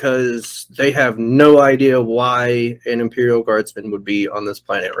you because they have no idea why an Imperial Guardsman would be on this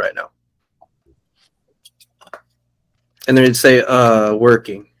planet right now. And they'd say,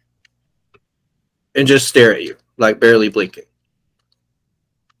 working. And just stare at you, like barely blinking.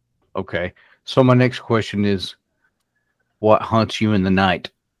 Okay. So my next question is, what haunts you in the night?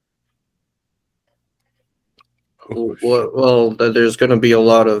 Well, there's going to be a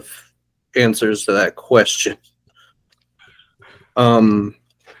lot of answers to that question.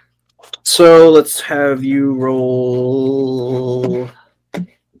 So let's have you roll.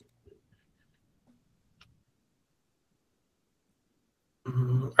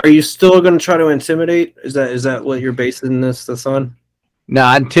 Are you still going to try to intimidate? Is that what you're basing this on? No,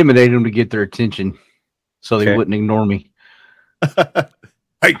 I intimidated them to get their attention, so they wouldn't ignore me.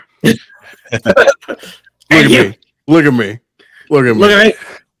 Hey, look at me.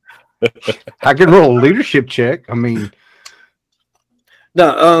 I can roll a leadership check. I mean,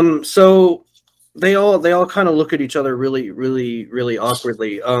 no. So they all kind of look at each other really, really, really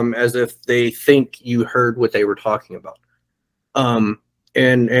awkwardly, as if they think you heard what they were talking about.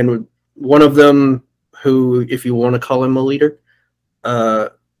 And one of them, who, if you want to call him a leader,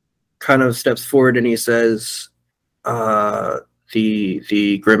 kind of steps forward and he says,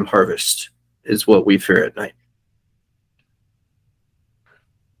 the Grim Harvest is what we fear at night.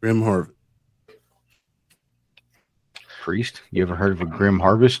 Grim Harvest. Priest, you ever heard of a Grim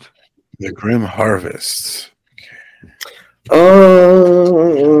Harvest? The Grim Harvest. Let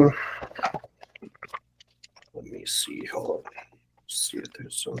me see. Hold on. See if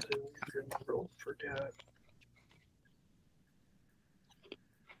there's something we can roll for that.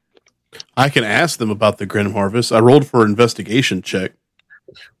 I can ask them about the Grim Harvest. I rolled for investigation check,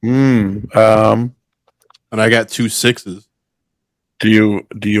 Hmm. and I got 2 6s. Do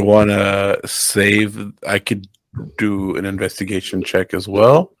you want to save? I could do an investigation check as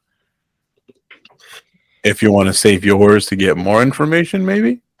well. If you want to save yours to get more information,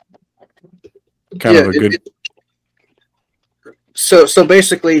 maybe. Kind of a good. So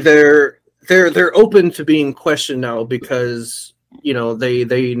basically, they're open to being questioned now because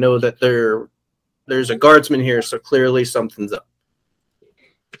they know that there's a guardsman here, so clearly something's up.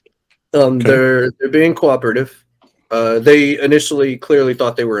 They're being cooperative. They initially clearly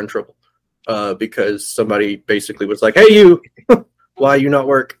thought they were in trouble because somebody basically was like, "Hey, you, why you not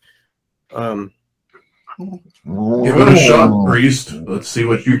work?" Give it a shot, priest. Let's see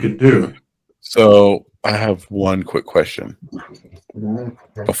what you can do. So I have one quick question.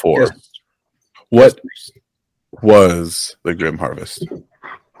 Before, Yes. what was the Grim Harvest?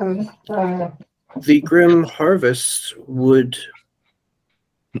 The Grim Harvest would.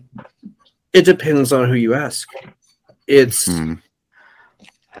 It depends on who you ask. It's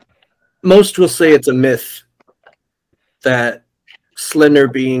most will say it's a myth that slender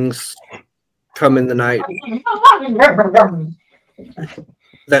beings come in the night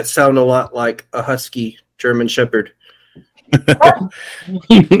that sound a lot like a husky German Shepherd.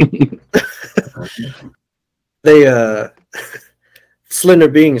 They slender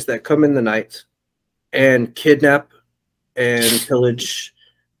beings that come in the night and kidnap and pillage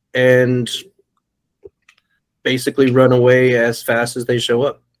and basically run away as fast as they show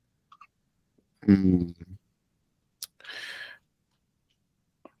up.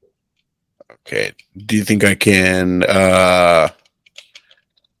 Okay. Do you think I can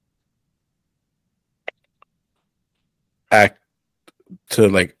act to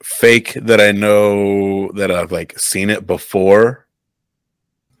like fake that I know that I've like seen it before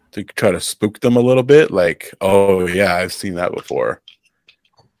to try to spook them a little bit? Like, oh yeah, I've seen that before.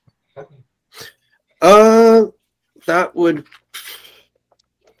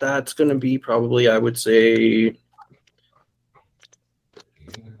 That's gonna be probably, I would say,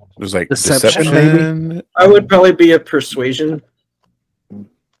 There's like Deception, deception. I would probably be a persuasion.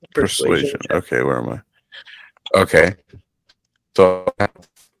 Persuasion. check. Okay, where am I? Okay. So I have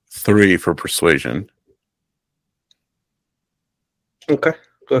 3 for persuasion. Okay,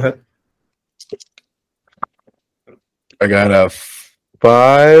 go ahead. I got a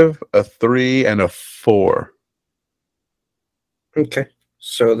 5, a 3, and a 4. Okay,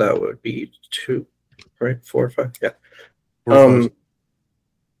 so that would be 2, right? 4 or 5, yeah.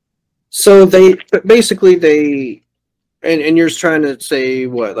 So they and you're trying to say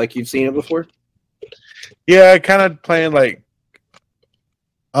what, like you've seen it before? Yeah, kind of playing like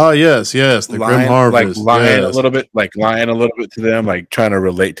Oh yes, the Grim Harvest. like lying yes. a little bit to them, like trying to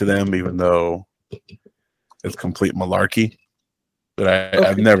relate to them, even though it's complete malarkey. But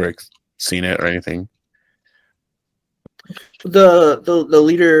I've never seen it or anything. The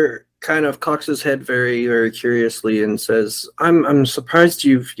leader kind of cocks his head very, very curiously and says, "I'm surprised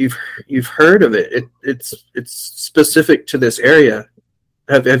you've heard of it. It's specific to this area.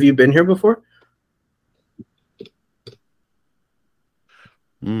 Have you been here before?"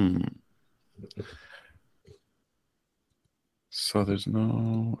 So there's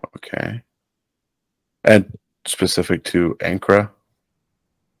no okay, and specific to Ankara.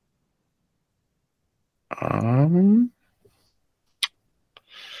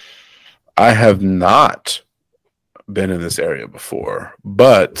 I have not been in this area before,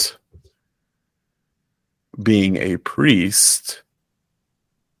 but being a priest,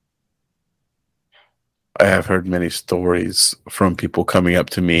 I have heard many stories from people coming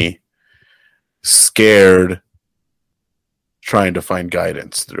up to me scared, trying to find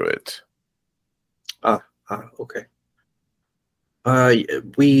guidance through it. Okay.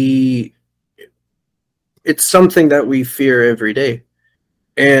 It's something that we fear every day,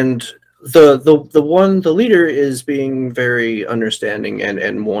 and the leader is being very understanding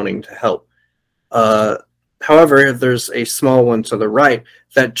and wanting to help. However, there's a small one to the right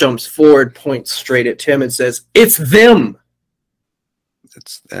that jumps forward, points straight at Tim, and says, "It's them!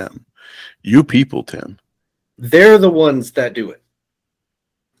 It's them. You people, Tim. They're the ones that do it."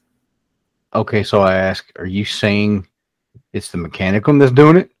 Okay, so I ask, are you saying it's the Mechanicum that's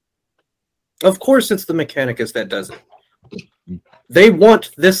doing it? Of course it's the Mechanicus that does it. They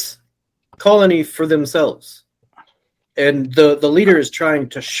want this colony for themselves. And the leader is trying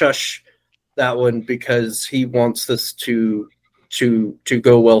to shush that one because he wants this to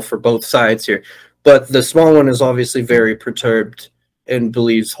go well for both sides here. But the small one is obviously very perturbed and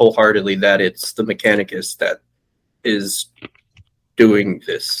believes wholeheartedly that it's the Mechanicus that is doing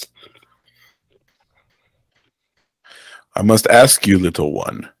this. I must ask you, little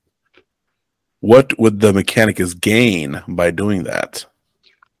one, what would the Mechanicus gain by doing that?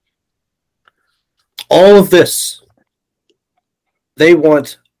 All of this. They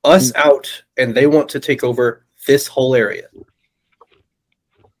want us out, and they want to take over this whole area.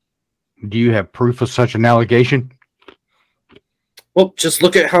 Do you have proof of such an allegation? Well, just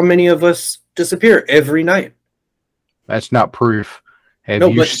look at how many of us disappear every night. That's not proof. Have No,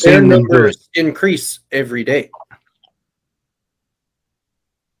 you but their seen them do it? numbers increase every day.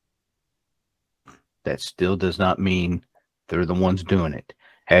 That still does not mean they're the ones doing it.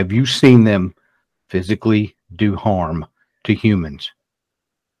 Have you seen them physically do harm to humans?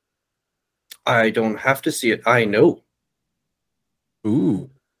 I don't have to see it. I know. Ooh.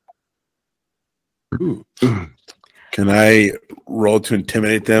 Ooh. Can I roll to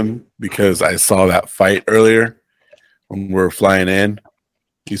intimidate them? Because I saw that fight earlier when we were flying in.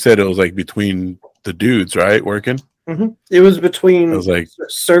 You said it was like between the dudes, right? Working? Mm-hmm. It was between I was like,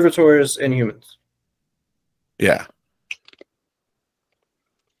 servitors and humans. yeah.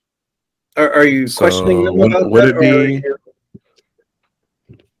 Are you So, questioning them about would that? it be-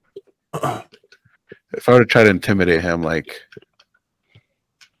 If I were to try to intimidate him, like,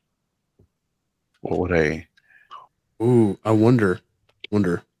 what would I? Ooh, I wonder.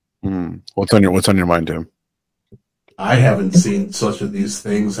 What's on your mind, Tim? I haven't seen such of these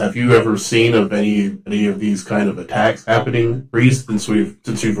things. Have you ever seen of any of these kind of attacks happening, Reese, since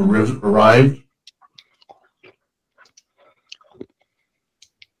you've arrived?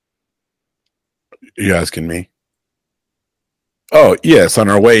 You asking me? Oh, yes. On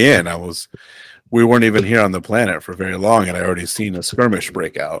our way in, we weren't even here on the planet for very long, and I already seen a skirmish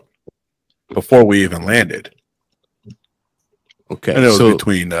break out before we even landed. Okay, And it was so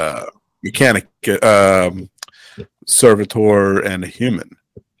between mechanic, servitor, and a human.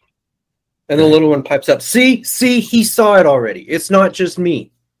 And the little one pipes up. See, he saw it already. It's not just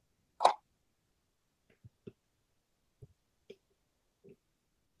me.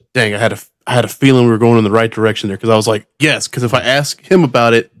 dang, I had a feeling we were going in the right direction there because I was like, yes, because if I ask him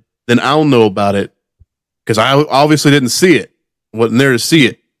about it, then I'll know about it because I obviously didn't see it, wasn't there to see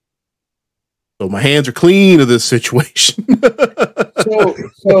it. So my hands are clean of this situation.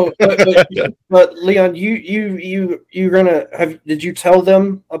 But Leon, you're gonna have? Did you tell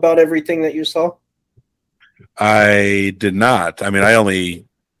them about everything that you saw? I did not. I mean, I only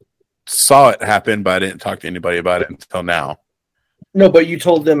saw it happen, but I didn't talk to anybody about it until now. No, but you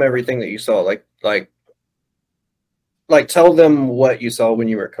told them everything that you saw. Like, tell them what you saw when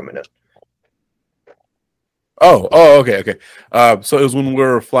you were coming in. Oh, okay. So it was when we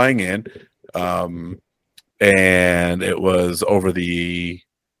were flying in, and it was over the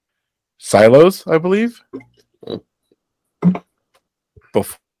silos, I believe.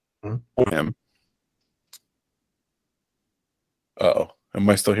 Before him. Oh, am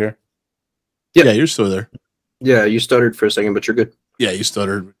I still here? Yeah, you're still there. Yeah, you stuttered for a second, but you're good. Yeah, you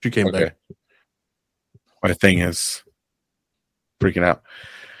stuttered, but you came Okay. back. My thing is freaking out.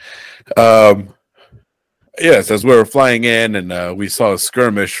 Yes, as we were flying in, and we saw a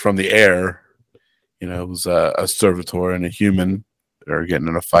skirmish from the air. You know, it was a servitor and a human that are getting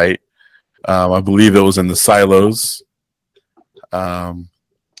in a fight. I believe it was in the silos.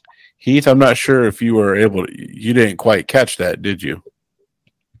 Heath, I'm not sure if you were able to. You didn't quite catch that, did you?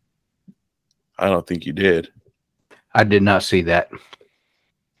 I don't think you did. I did not see that.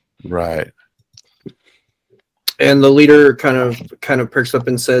 Right. And the leader kind of perks up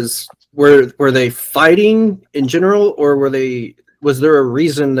and says, "Were they fighting in general, or was there a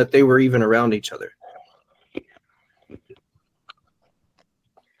reason that they were even around each other?"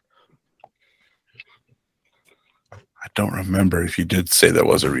 I don't remember if you did say there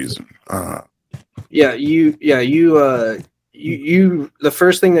was a reason. You the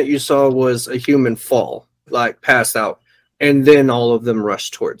first thing that you saw was a human fall, like pass out, and then all of them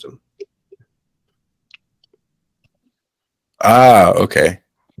rushed towards him. Okay.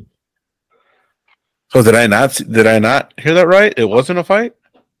 So did I not hear that right? It wasn't a fight?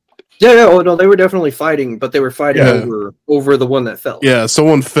 Yeah. Oh no, they were definitely fighting, but they were fighting Yeah. over the one that fell. Yeah,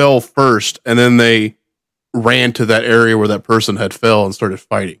 someone fell first, and then they ran to that area where that person had fell and started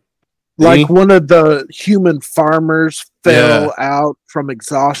fighting. Like one of the human farmers fell out from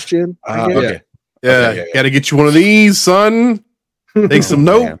exhaustion. I guess. Okay. Yeah, Okay, yeah. got to get you one of these, son. Take some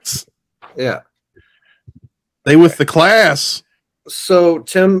notes. Yeah. Stay with the class. So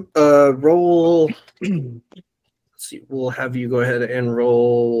Tim, roll. Let's see. We'll have you go ahead and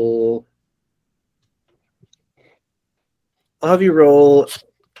roll. I'll have you roll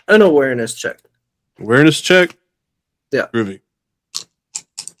an awareness check. Awareness check. Yeah. Groovy.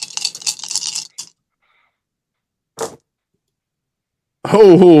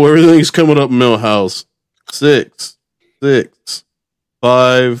 Oh, everything's coming up, Millhouse. 6, 6,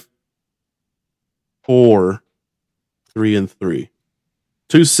 5, 4, 3, and 3.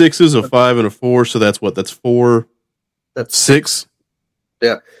 2 6s, a 5, and a 4. So that's what? That's 4. That's 6.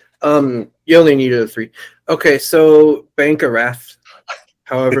 Yeah. You only needed a 3. Okay, so Bank of Wrath.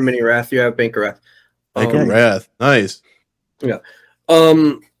 However many Wrath you have, Bank of Wrath. Bank of Wrath. Nice. Yeah.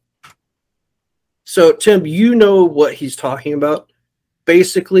 So Tim, you know what he's talking about.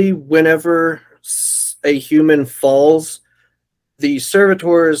 Basically, whenever a human falls, the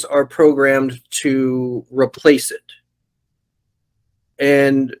servitors are programmed to replace it.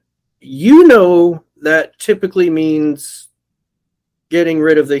 And you know that typically means getting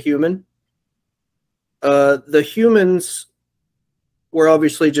rid of the human. The humans were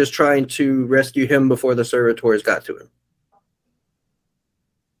obviously just trying to rescue him before the servitors got to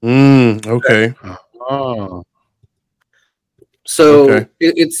him. Okay. Oh. So Okay.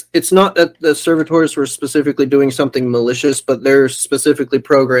 it's not that the servitors were specifically doing something malicious, but they're specifically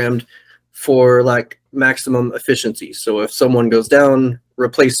programmed for like maximum efficiency. So if someone goes down,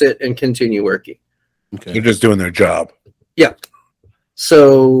 replace it and continue working. Okay. They're just doing their job. Yeah.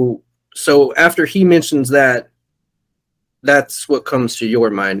 So after he mentions that, that's what comes to your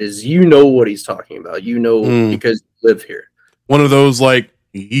mind is you know what he's talking about. You know because you live here. One of those like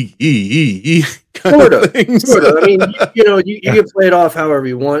kind Sort of of. things. Sort of. I mean, you can play it off however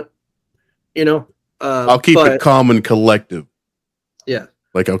you want. I'll keep it calm and collective. Yeah.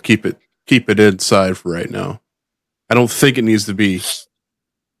 Like I'll keep it inside for right now. I don't think it needs to be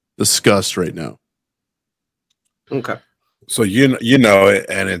discussed right now. Okay. So you know it,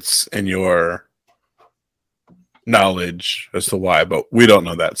 and it's in your knowledge as to why, but we don't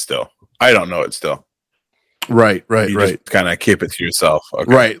know that still. I don't know it still. Right. You just kind of keep it to yourself.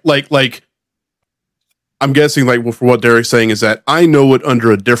 Okay. Right. Like I'm guessing for what Derek's saying is that I know it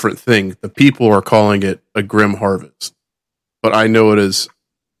under a different thing. The people are calling it a grim harvest, but I know it as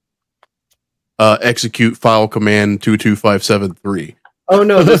execute file command 22573. Oh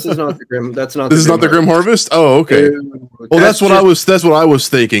no, this is not the grim. That's not. This is not the grim harvest. Oh, okay. Well, that's what I was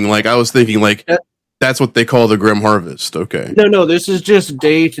thinking. Like I was thinking, like that's what they call the grim harvest. Okay. No. This is just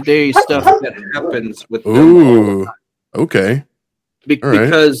day-to-day stuff that happens with them Ooh. Okay.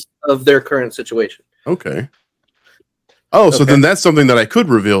 because of their current situation. Okay. Oh, so then that's something that I could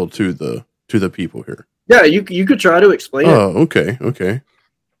reveal to the people here. Yeah, you could try to explain it. Oh, okay.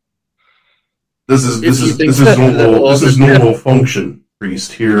 This is normal function,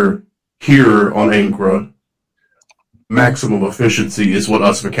 priest. Here on Ankra, maximum efficiency is what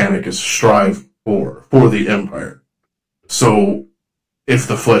us Mechanicus strive for the Empire. So, if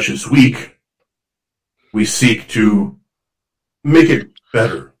the flesh is weak, we seek to make it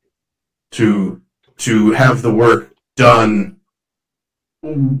better, to have the work done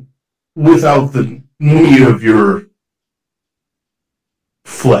without the need of your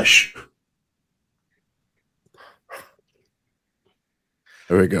flesh.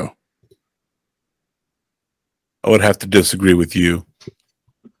 There we go. I would have to disagree with you.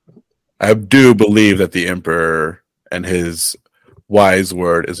 I do believe that the Emperor and his wise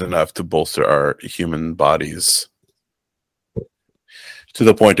word is enough to bolster our human bodies. To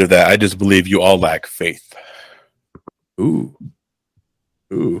the point of that, I just believe you all lack faith. Ooh.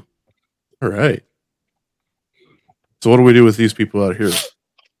 All right. So what do we do with these people out here?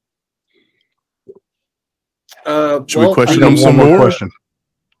 Should we question them some more? Question.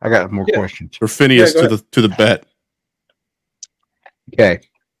 I got more questions. Or Phineas to the bet. Okay.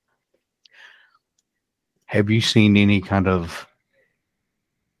 Have you seen any kind of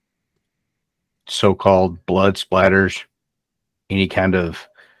so-called blood splatters? Any kind of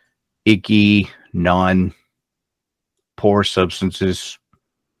icky, non-pore substances?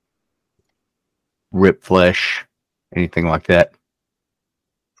 Rip flesh? Anything like that?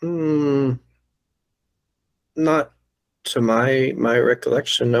 Not to my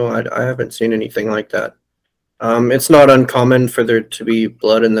recollection, no, I haven't seen anything like that. It's not uncommon for there to be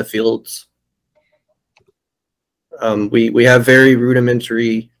blood in the fields. We have very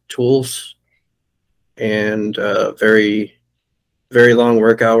rudimentary tools and very long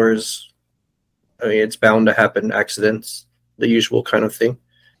work hours. I mean, it's bound to happen, accidents, the usual kind of thing.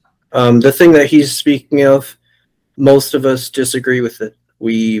 The thing that he's speaking of, most of us disagree with it.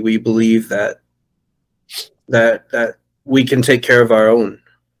 We believe that we can take care of our own,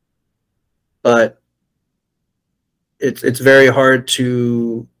 but it's very hard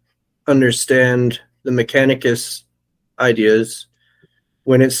to understand the Mechanicus ideas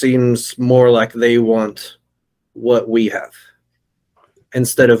when it seems more like they want what we have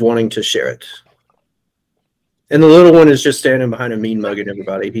instead of wanting to share it. And the little one is just standing behind a mean mugging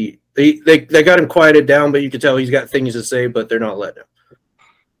everybody. They got him quieted down, but you can tell he's got things to say, but they're not letting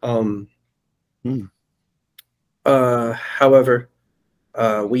him. However,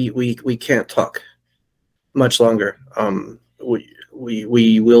 we can't talk much longer.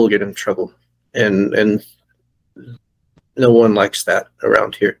 We will get in trouble, and no one likes that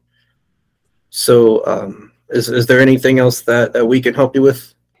around here. So, is there anything else that we can help you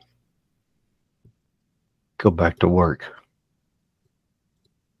with? Go back to work.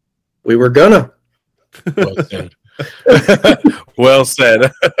 We were gonna. Well said. Well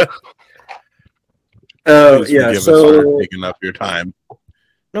said. Please Yeah. forgive us So for taking up your time.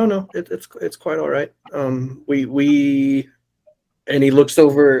 no, it's quite all right. We and he looks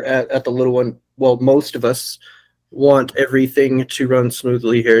over at the little one. Well, most of us want everything to run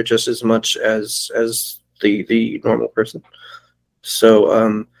smoothly here just as much as the normal person.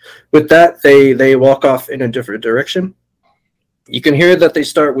 So with that, they walk off in a different direction. You can hear that they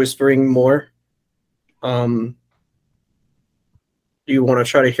start whispering more. Do you want to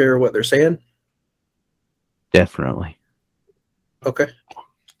try to hear what they're saying? Definitely. Okay.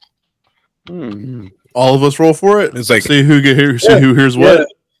 All of us roll for it. It's like- see who hears what.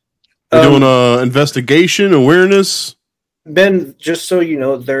 We're doing investigation, awareness. Ben, just so you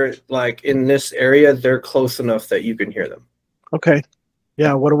know, they're like in this area, they're close enough that you can hear them. Okay.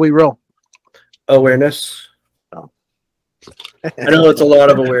 Yeah, what do we roll? Awareness. I know it's a lot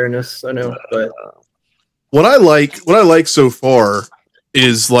of awareness. I know, but What I like so far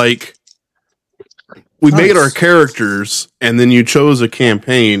is like we made our characters, and then you chose a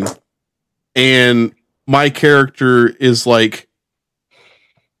campaign, and my character is like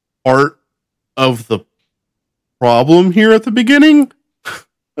part of the problem here at the beginning,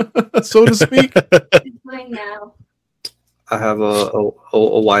 so to speak. Mine now. I have a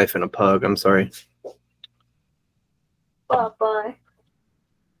wife and a pug. I'm sorry. Bye.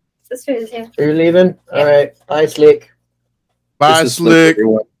 Sister is here. You're leaving? All right. Bye, Slick. Bye, This is Slick.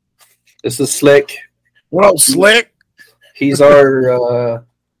 everyone. This is Slick. What up, Slick? He's our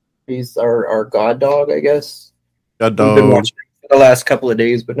god dog, I guess. God We've been dog. watching him for the last couple of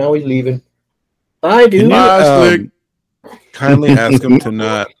days, but now he's leaving. Bye, dude. Bye, Slick. Kindly ask him to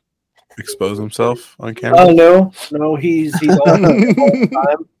not expose himself on camera. Oh no, he's all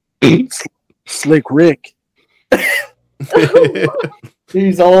the time. Slick Rick.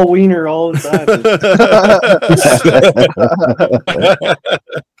 He's all wiener all the time.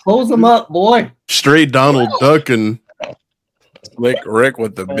 Close him up, boy. Straight Donald Duck and Slick Rick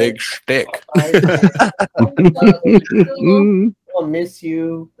with the big stick. I'll miss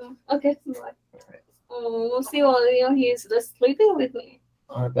you. Okay, bye. Oh, see, well, he's just sleeping with me.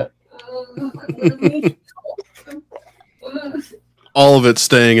 I bet. all of it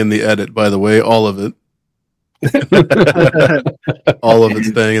staying in the edit, by the way. All of it. All of it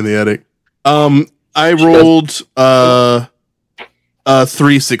staying in the edit. I rolled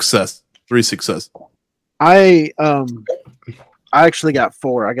 3 success. 3 success. I actually got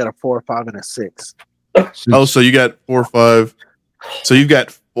 4. I got a 4, 5, and a 6. Oh, so you got 4, 5. So you've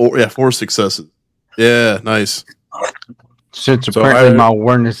got 4 successes. Yeah, nice. Since So apparently my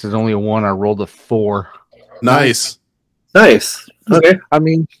awareness is only a 1, I rolled a 4. Nice. Nice. Okay. I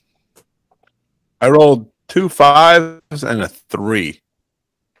mean, I rolled 2 5s and a 3.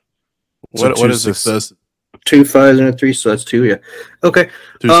 So What 2 is this? successes? 2 5s and a 3, so that's 2. Yeah. Okay.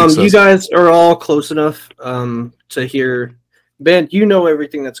 2 You successes. guys are all close enough to hear. Ben, you know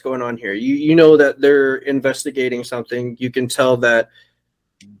everything that's going on here. You know that they're investigating something. You can tell that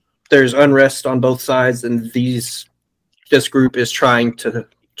there's unrest on both sides, and this group is trying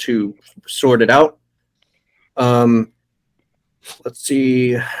to sort it out. Let's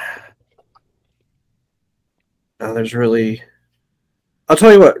see. Now there's really. I'll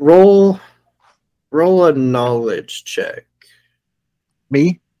tell you what. Roll a knowledge check.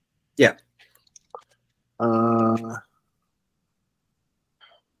 me? Yeah.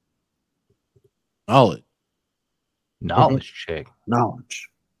 Knowledge. Knowledge check. Knowledge.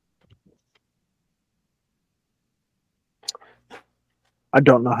 I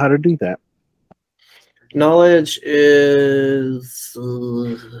don't know how to do that. Knowledge is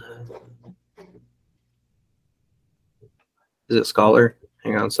it scholar?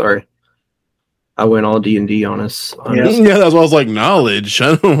 Hang on, sorry. I went all D&D on us. Yeah. Yeah, that's why I was like, knowledge.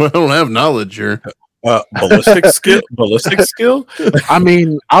 I don't have knowledge here. Ballistic skill. Ballistic skill. I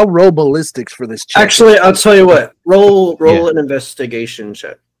mean, I'll roll ballistics for this check. Actually, I'll tell you what. Roll Yeah. an investigation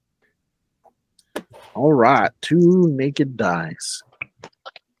check. All right, 2 naked dice.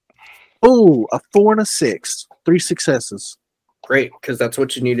 Oh, a 4 and a 6. 3 successes. Great, because that's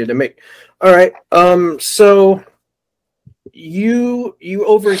what you needed to make. All right. So you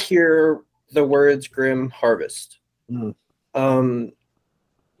overhear the words "Grim Harvest." Mm.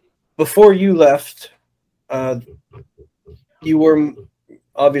 Before you left, you were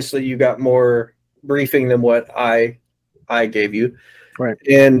obviously you got more briefing than what I gave you, Right.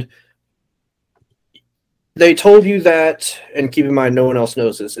 And they told you that, and keep in mind, no one else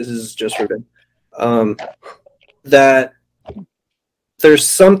knows this. This is just for them. That there's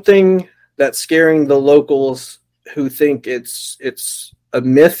something that's scaring the locals who think it's a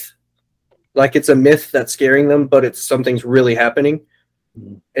myth, like it's a myth that's scaring them, but it's something's really happening.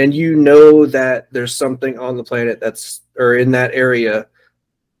 Mhm. And you know that there's something on the planet or in that area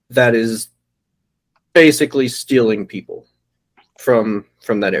that is basically stealing people from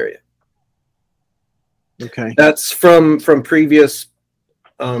that area. Okay. That's from previous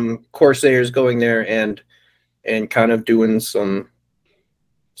Corsairs going there and kind of doing some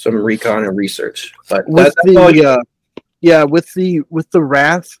recon and research. But With that's all you- with the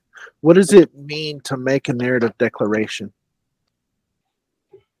wrath, what does it mean to make a narrative declaration?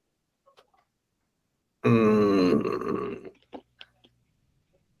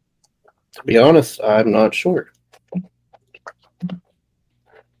 To be honest, I'm not sure.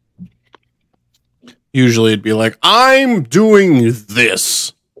 Usually it'd be like, I'm doing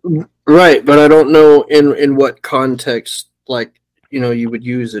this. Right, but I don't know in what context, like, you would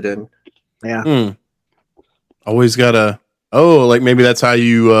use it in. Always gotta. Oh, like maybe that's how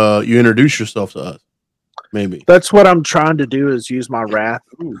you introduce yourself to us. Maybe. That's what I'm trying to do, is use my wrath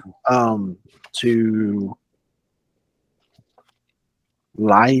to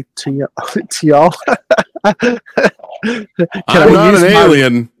lie to y'all. I'm not an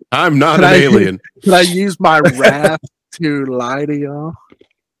alien. I'm not an alien. Can I use my wrath to lie to y'all?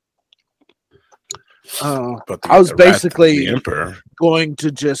 But I was the wrath of basically the emperor. going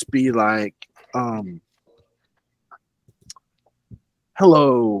to just be like,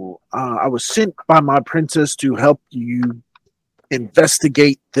 hello, I was sent by my princess to help you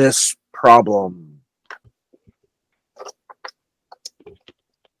investigate this problem.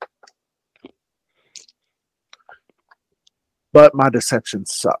 But my deception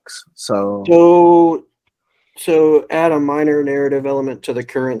sucks. So So add a minor narrative element to the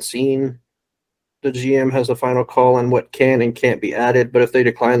current scene. The GM has a final call on what can and can't be added, but if they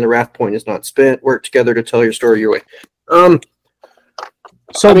decline, the wrath point is not spent. Work together to tell your story your way.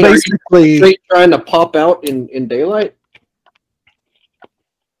 so I mean, basically, Are you trying to pop out in daylight?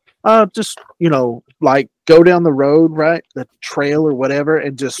 just like go down the road, right, the trail or whatever,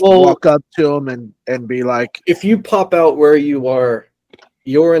 and just Well- walk up to them and be like, If you pop out where you are,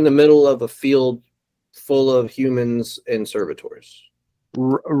 you're in the middle of a field full of humans and servitors.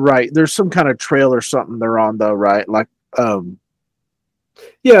 right, there's some kind of trail or something they're on, though, right? Like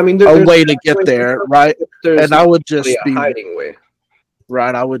Yeah, I mean, a there's way to get there, right? There's And I would just really a be hiding way.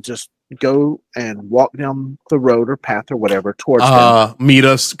 right. I would just go and walk down the road or path or whatever towards them, Meet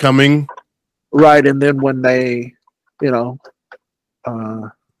us coming. right? And then when they,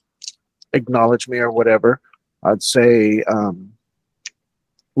 acknowledge me or whatever, I'd say,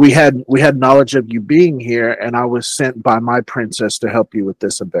 we had knowledge of you being here, and I was sent by my princess to help you with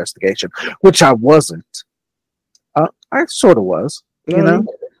this investigation, which I wasn't. I sort of was, Yeah.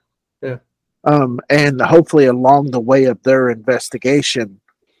 and hopefully along the way of their investigation,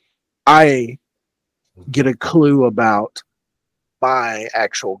 I get a clue about my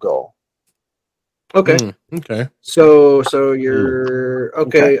actual goal. Okay. Okay. So you're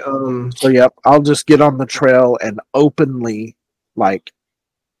okay. So yep, I'll just get on the trail and openly walk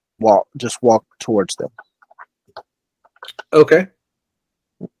towards them. Okay.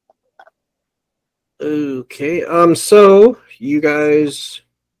 Okay. So you guys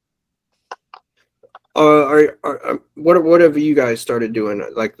are what have you guys started doing?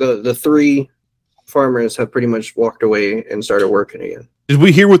 Like the three farmers have pretty much walked away and started working again. Did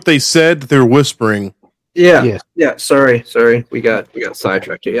we hear what they said? They're whispering. Yeah. Yes. Yeah. Sorry. We got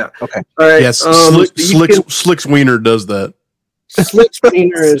sidetracked. Yeah. Okay. All right. Yes, so you can- Slick's wiener does that. Slick's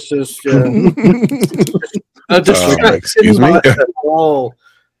wiener is just a distraction. excuse me? Not at all.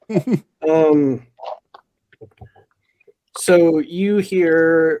 So you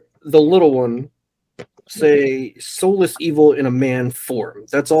hear the little one say, "Soulless evil in a man form."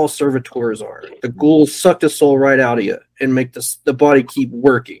 That's all servitors are. The ghouls suck the soul right out of you and make the body keep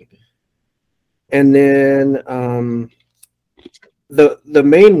working. And then the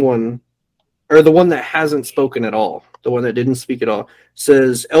main one, or the one that hasn't spoken at all, the one that didn't speak at all,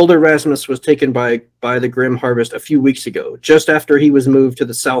 says Elder Rasmus was taken by the Grim Harvest a few weeks ago, just after he was moved to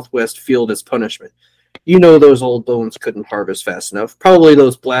the southwest field as punishment. You know those old bones couldn't harvest fast enough. Probably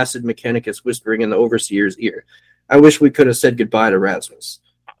those blasted Mechanicus whispering in the overseer's ear. I wish we could have said goodbye to Rasmus.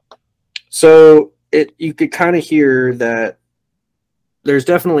 So you could kind of hear that there's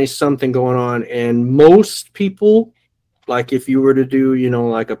definitely something going on, and most people, like if you were to do,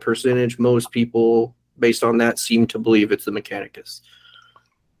 like a percentage, most people based on that seem to believe it's the Mechanicus.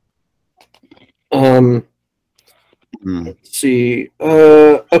 Let's see.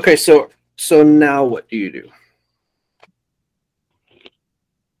 Okay, so now what do you do?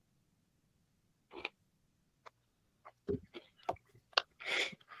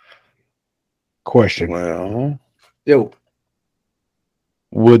 Question. Well, Yo.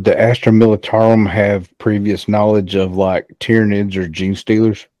 Would the Astra Militarum have previous knowledge of like Tyranids or Gene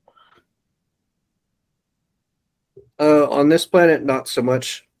Stealers? On this planet, not so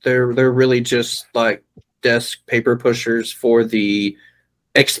much. They're really just like desk paper pushers for the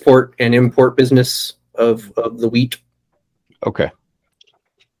export and import business of the wheat. Okay.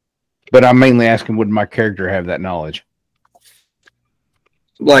 But I'm mainly asking, would my character have that knowledge?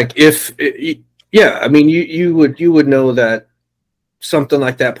 Like yeah, I mean you would know that something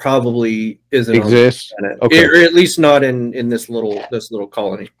like that probably isn't Exists? on the planet. Okay. Or at least not in this little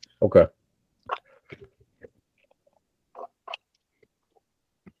colony. Okay.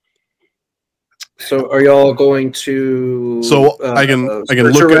 So are y'all going to I can search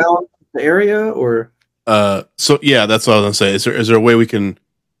look around the area, or so yeah, that's what I was gonna say. Is there a way we can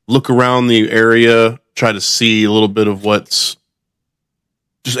look around the area, try to see a little bit of what's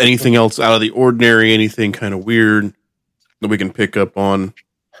just anything else out of the ordinary, anything kind of weird that we can pick up on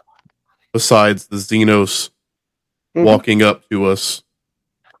besides the Xenos walking up to us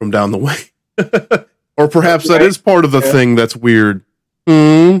from down the way? Or perhaps that is part of the thing that's weird.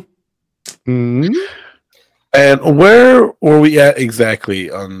 and where were we at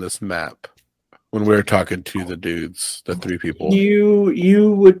exactly on this map when we were talking to the dudes, the three people?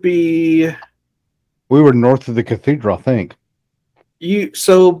 you would be We were north of the cathedral, I think.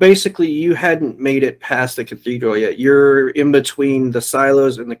 so basically you hadn't made it past the cathedral yet. You're in between the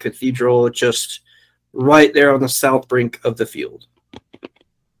silos and the cathedral, just right there on the south brink of the field.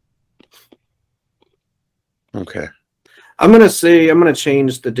 Okay. I'm gonna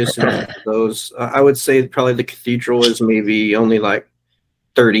change the distance of those. I would say probably the cathedral is maybe only like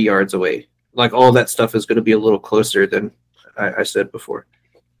 30 yards away. Like all that stuff is going to be a little closer than I said before.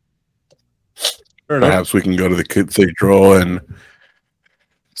 Perhaps we can go to the cathedral and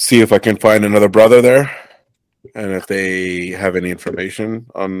see if I can find another brother there, and if they have any information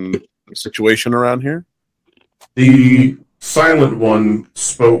on the situation around here. The Silent One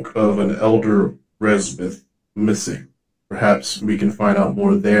spoke of an Elder Resmith missing. Perhaps we can find out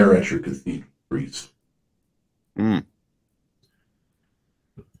more there at your cathedral, priest.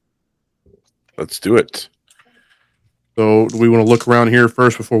 Let's do it. So, do we want to look around here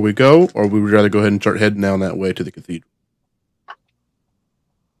first before we go, or would we rather go ahead and start heading down that way to the cathedral?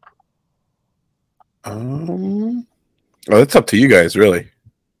 Well, it's up to you guys, really.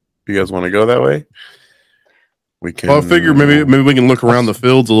 If you guys want to go that way, we can. Well, I figure maybe we can look around the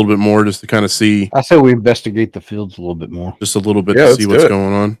fields a little bit more just to kind of see. I say we investigate the fields a little bit more. Just a little bit Yeah, to let's see do what's it.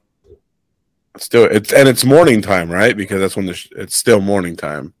 going on. Let's do it. It's morning time, right? Because that's when it's still morning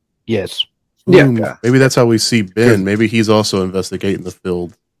time. Yes. Yeah. Ooh, maybe that's how we see Ben. Maybe he's also investigating the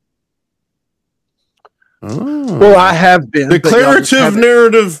field. Oh. Well, I have been. but y'all just Declarative haven't-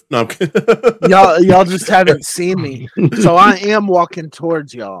 narrative. No, I'm kidding. y'all just haven't seen me. So I am walking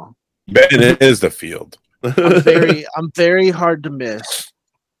towards y'all. Ben is the field. I'm very hard to miss.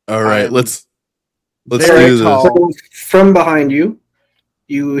 All right, I'm let's very do this. tall. So from behind you,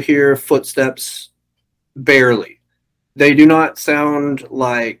 you hear footsteps barely. They do not sound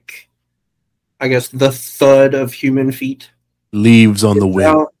like, I guess, the thud of human feet. Leaves on the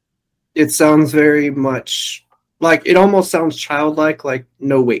wind. It sounds very much like, it almost sounds childlike, like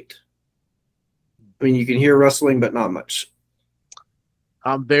no weight. I mean, you can hear rustling, but not much.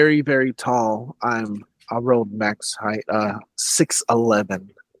 I'm very, very tall. I'm I rolled max height 6'11",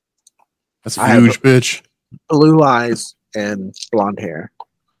 That's I a have huge bitch. blue eyes and blonde hair,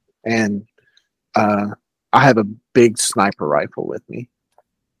 and I have a big sniper rifle with me,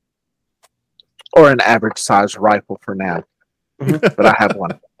 or an average size rifle for now. But I have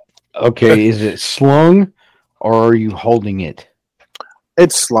one. Okay, is it slung or are you holding it?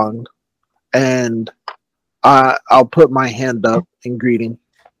 It's slung, and I'll put my hand up in greeting.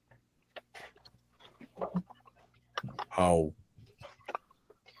 Oh,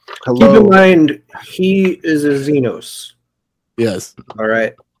 Hello. Keep in mind, he is a Xenos. Yes. All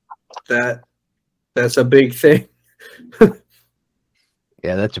right, that's a big thing.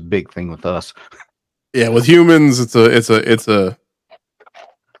 Yeah, that's a big thing with us. Yeah, with humans, it's a.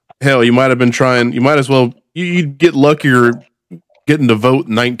 Hell, you might have been trying. You might as well. You'd get luckier getting to vote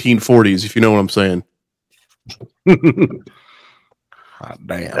in 1940s, if you know what I'm saying. hot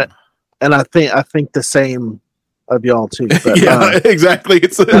damn. And I think the same of y'all too. But, Yeah, exactly.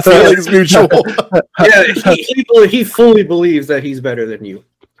 It's feelings mutual. Yeah, he fully believes that he's better than you.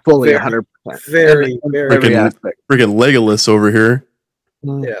 fully Very- 100%. Very, very. Every Freaking- aspect. Freaking Legolas over here.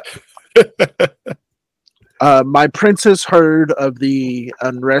 Yeah. My princess heard of the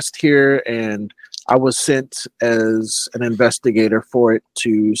unrest here, and I was sent as an investigator for it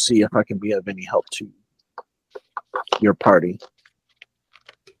to see if I can be of any help to your party.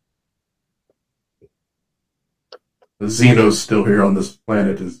 The Xenos still here on this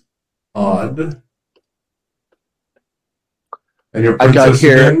planet is odd. And your I got princess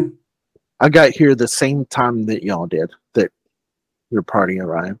here- again? I got here the same time that y'all did, that your party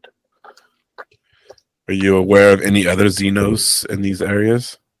arrived. Are you aware of any other Xenos in these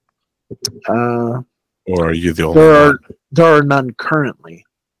areas? Uh, Or are you the only there one? are none currently.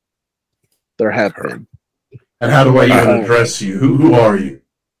 There have been. And how do I even address you? Who are you?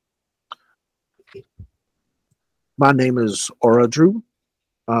 My name is Aura Drew,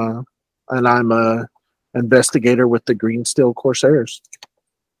 and I'm a investigator with the Green Steel Corsairs.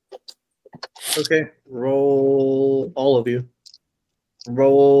 Okay. Roll, all of you.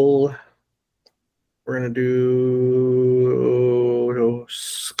 Roll. We're gonna do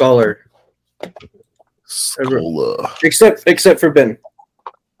scholar, Skola. except for Ben.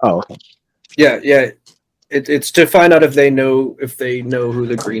 Oh, okay. Yeah. It's to find out if they know who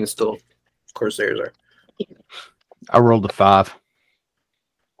the Green Steel Corsairs are. I rolled a 5.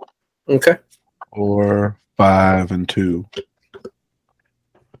 Okay. 4, 5, and 2.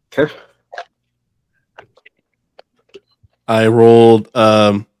 Okay. I rolled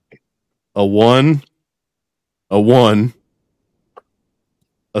a 1, a 1,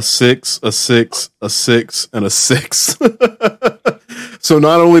 a 6, a 6, a 6, and a 6. So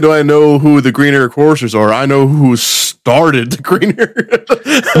not only do I know who the Green Air Coursers are, I know who started the Green Air.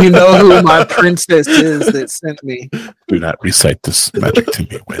 You know who my princess is that sent me. Do not recite this magic to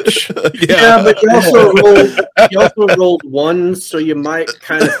me, witch. Yeah, but you also rolled 1, so you might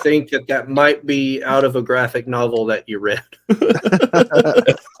kind of think that might be out of a graphic novel that you read.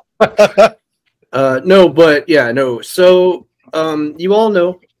 No, but yeah, no. So you all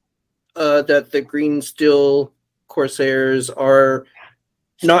know that the Green Steel Corsairs are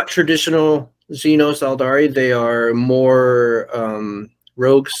not traditional Xenos Aldari. They are more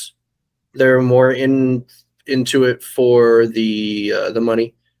rogues. They're more into it for the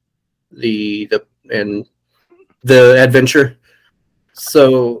money, and the adventure.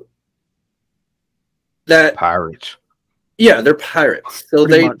 So that Pirates. yeah, they're pirates. So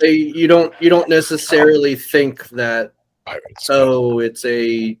Pretty much. you don't necessarily think that Pirates. so it's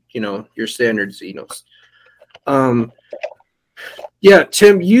a your standard Xenos. Yeah,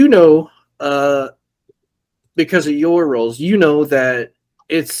 Tim, because of your roles, that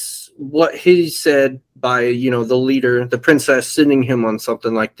it's what he said by the leader, the princess, sending him on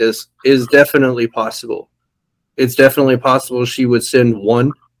something like this is definitely possible. It's definitely possible she would send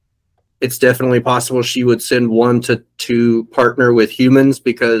one. It's definitely possible she would send one to partner with humans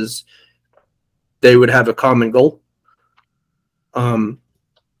because they would have a common goal.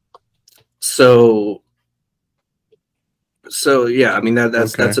 So yeah, I mean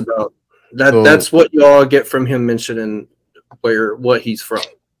that's Okay. that's about that. So- That's what you all get from him mentioning what he's from.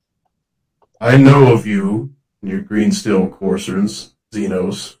 I know of you and your Green Steel Corsairs,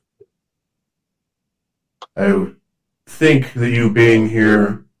 Xenos. I think that you being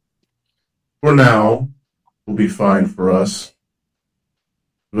here for now will be fine for us.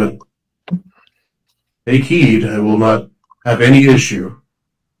 But take heed, I will not have any issue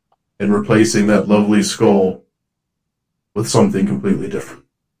in replacing that lovely skull with something completely different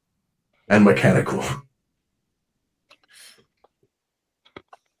and mechanical.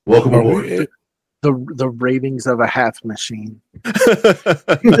 Welcome aboard. the ravings of a half machine.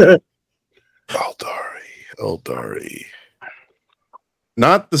 Eldari.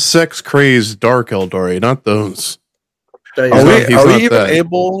 Not the sex crazed dark Eldari, not those. Tell you Are what, we, not are we even that.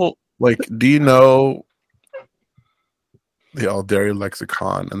 able, like, do you know the Aldari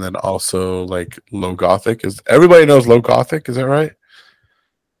lexicon and then also, like, Low Gothic? Is everybody knows Low Gothic? Is that right?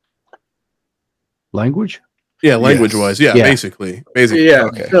 Language? Yeah, language wise. Yeah, Yeah. basically. yeah.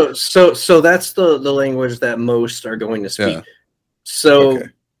 Okay. So that's the language that most are going to speak. Yeah. So Okay.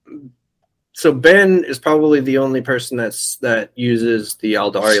 so Ben is probably the only person that uses the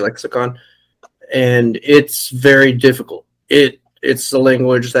Aldari lexicon, and it's very difficult. It's a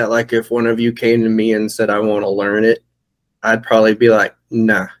language that, like, if one of you came to me and said I want to learn it, I'd probably be like,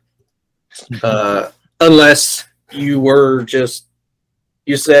 nah. Unless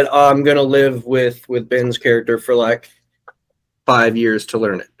you said, oh, I'm gonna live with Ben's character for like 5 years to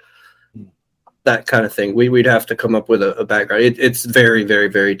learn it. That kind of thing. We'd have to come up with a background. It's very, very,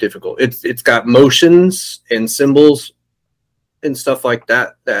 very difficult. It's got motions and symbols and stuff like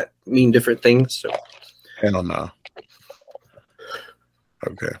that mean different things. So Hell no.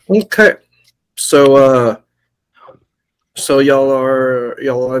 Okay. okay. So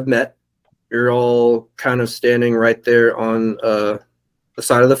y'all have met. You're all kind of standing right there on the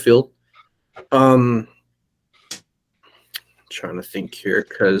side of the field. Trying to think here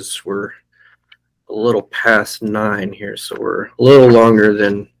because we're a little past 9 here, so we're a little longer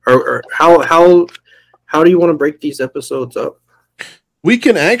than. Or how do you want to break these episodes up? We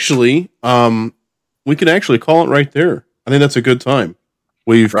can actually call it right there. I think that's a good time.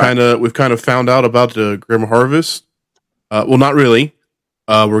 We've Right. kind of found out about the Grim Harvest. Well, not really.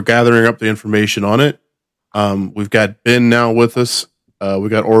 We're gathering up the information on it. We've got Ben now with us. We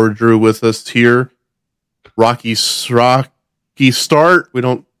got Oradru with us here. Rocky Start. I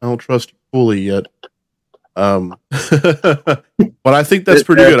don't trust you fully yet. But I think that's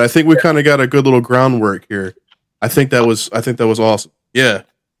pretty good. I think we kind of got a good little groundwork here. I think that was awesome. Yeah.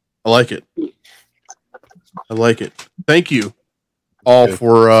 I like it. Thank you all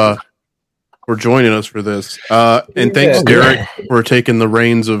for joining us for this. And thanks, Yeah. Derek, for taking the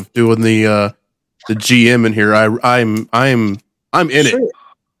reins of doing the GM in here. I'm in it.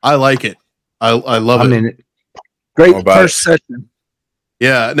 I like it. I love I'm it. in it. Great How about first session.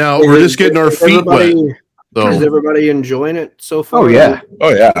 Yeah. Now we're just getting our feet wet. Is So everybody enjoying it so far? Oh, yeah. Oh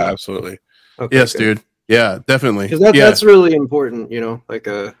yeah, absolutely. Okay, yes, good. dude. Yeah, definitely. Because Yeah. that's really important, you know. Like,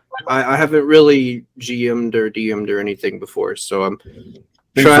 I haven't really GM'd or DM'd or anything before, so I'm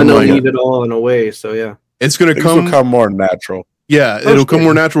trying to like leave it all in a way. So yeah, It's gonna Things will come. come more natural. Yeah, it'll come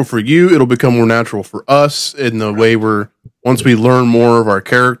more natural for you. It'll become more natural for us in the way once we learn more of our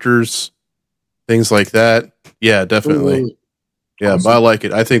characters, things like that. Yeah, definitely. Yeah, but I like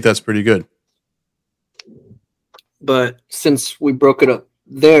it. I think that's pretty good. But since we broke it up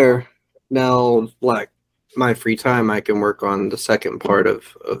there, now like my free time, I can work on the second part of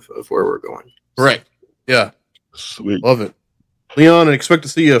where we're going. Right. Yeah, Sweet. love it. Leon, I expect to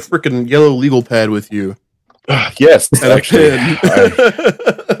see a freaking yellow legal pad with you. Yes, And a actually. pen.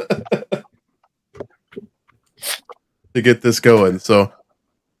 To get this going. So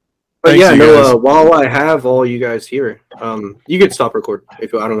But thanks, yeah, you no. guys. While I have all you guys here, you can stop recording.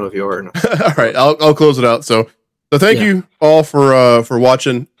 If I don't know if you are or not. All right, I'll close it out. So thank you all for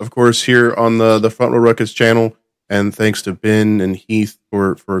watching, of course, here on the Front Row Ruckus channel, and thanks to Ben and Heath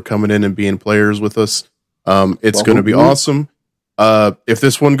for coming in and being players with us. It's going to be awesome. If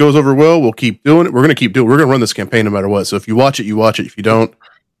this one goes over well, we'll keep doing it. We're going to keep doing it. We're going to run this campaign no matter what. So if you watch it, you watch it. If you don't,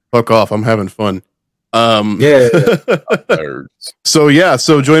 fuck off. I'm having fun. Yeah. So yeah,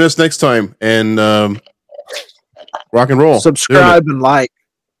 so join us next time and rock and roll. Subscribe and like.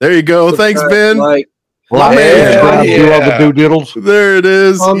 There you go. Thanks, Ben. Like, Like, man. do all the due diddles. There it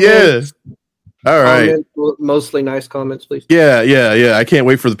is. Comments. Yeah. All right. Mostly nice comments, please. Yeah. I can't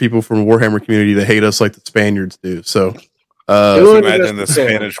wait for the people from Warhammer community to hate us like the Spaniards do. So, Do it. Imagine the Okay.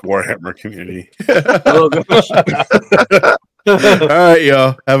 Spanish Warhammer community. Oh, gosh. all right,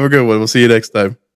 y'all. Have a good one. We'll see you next time.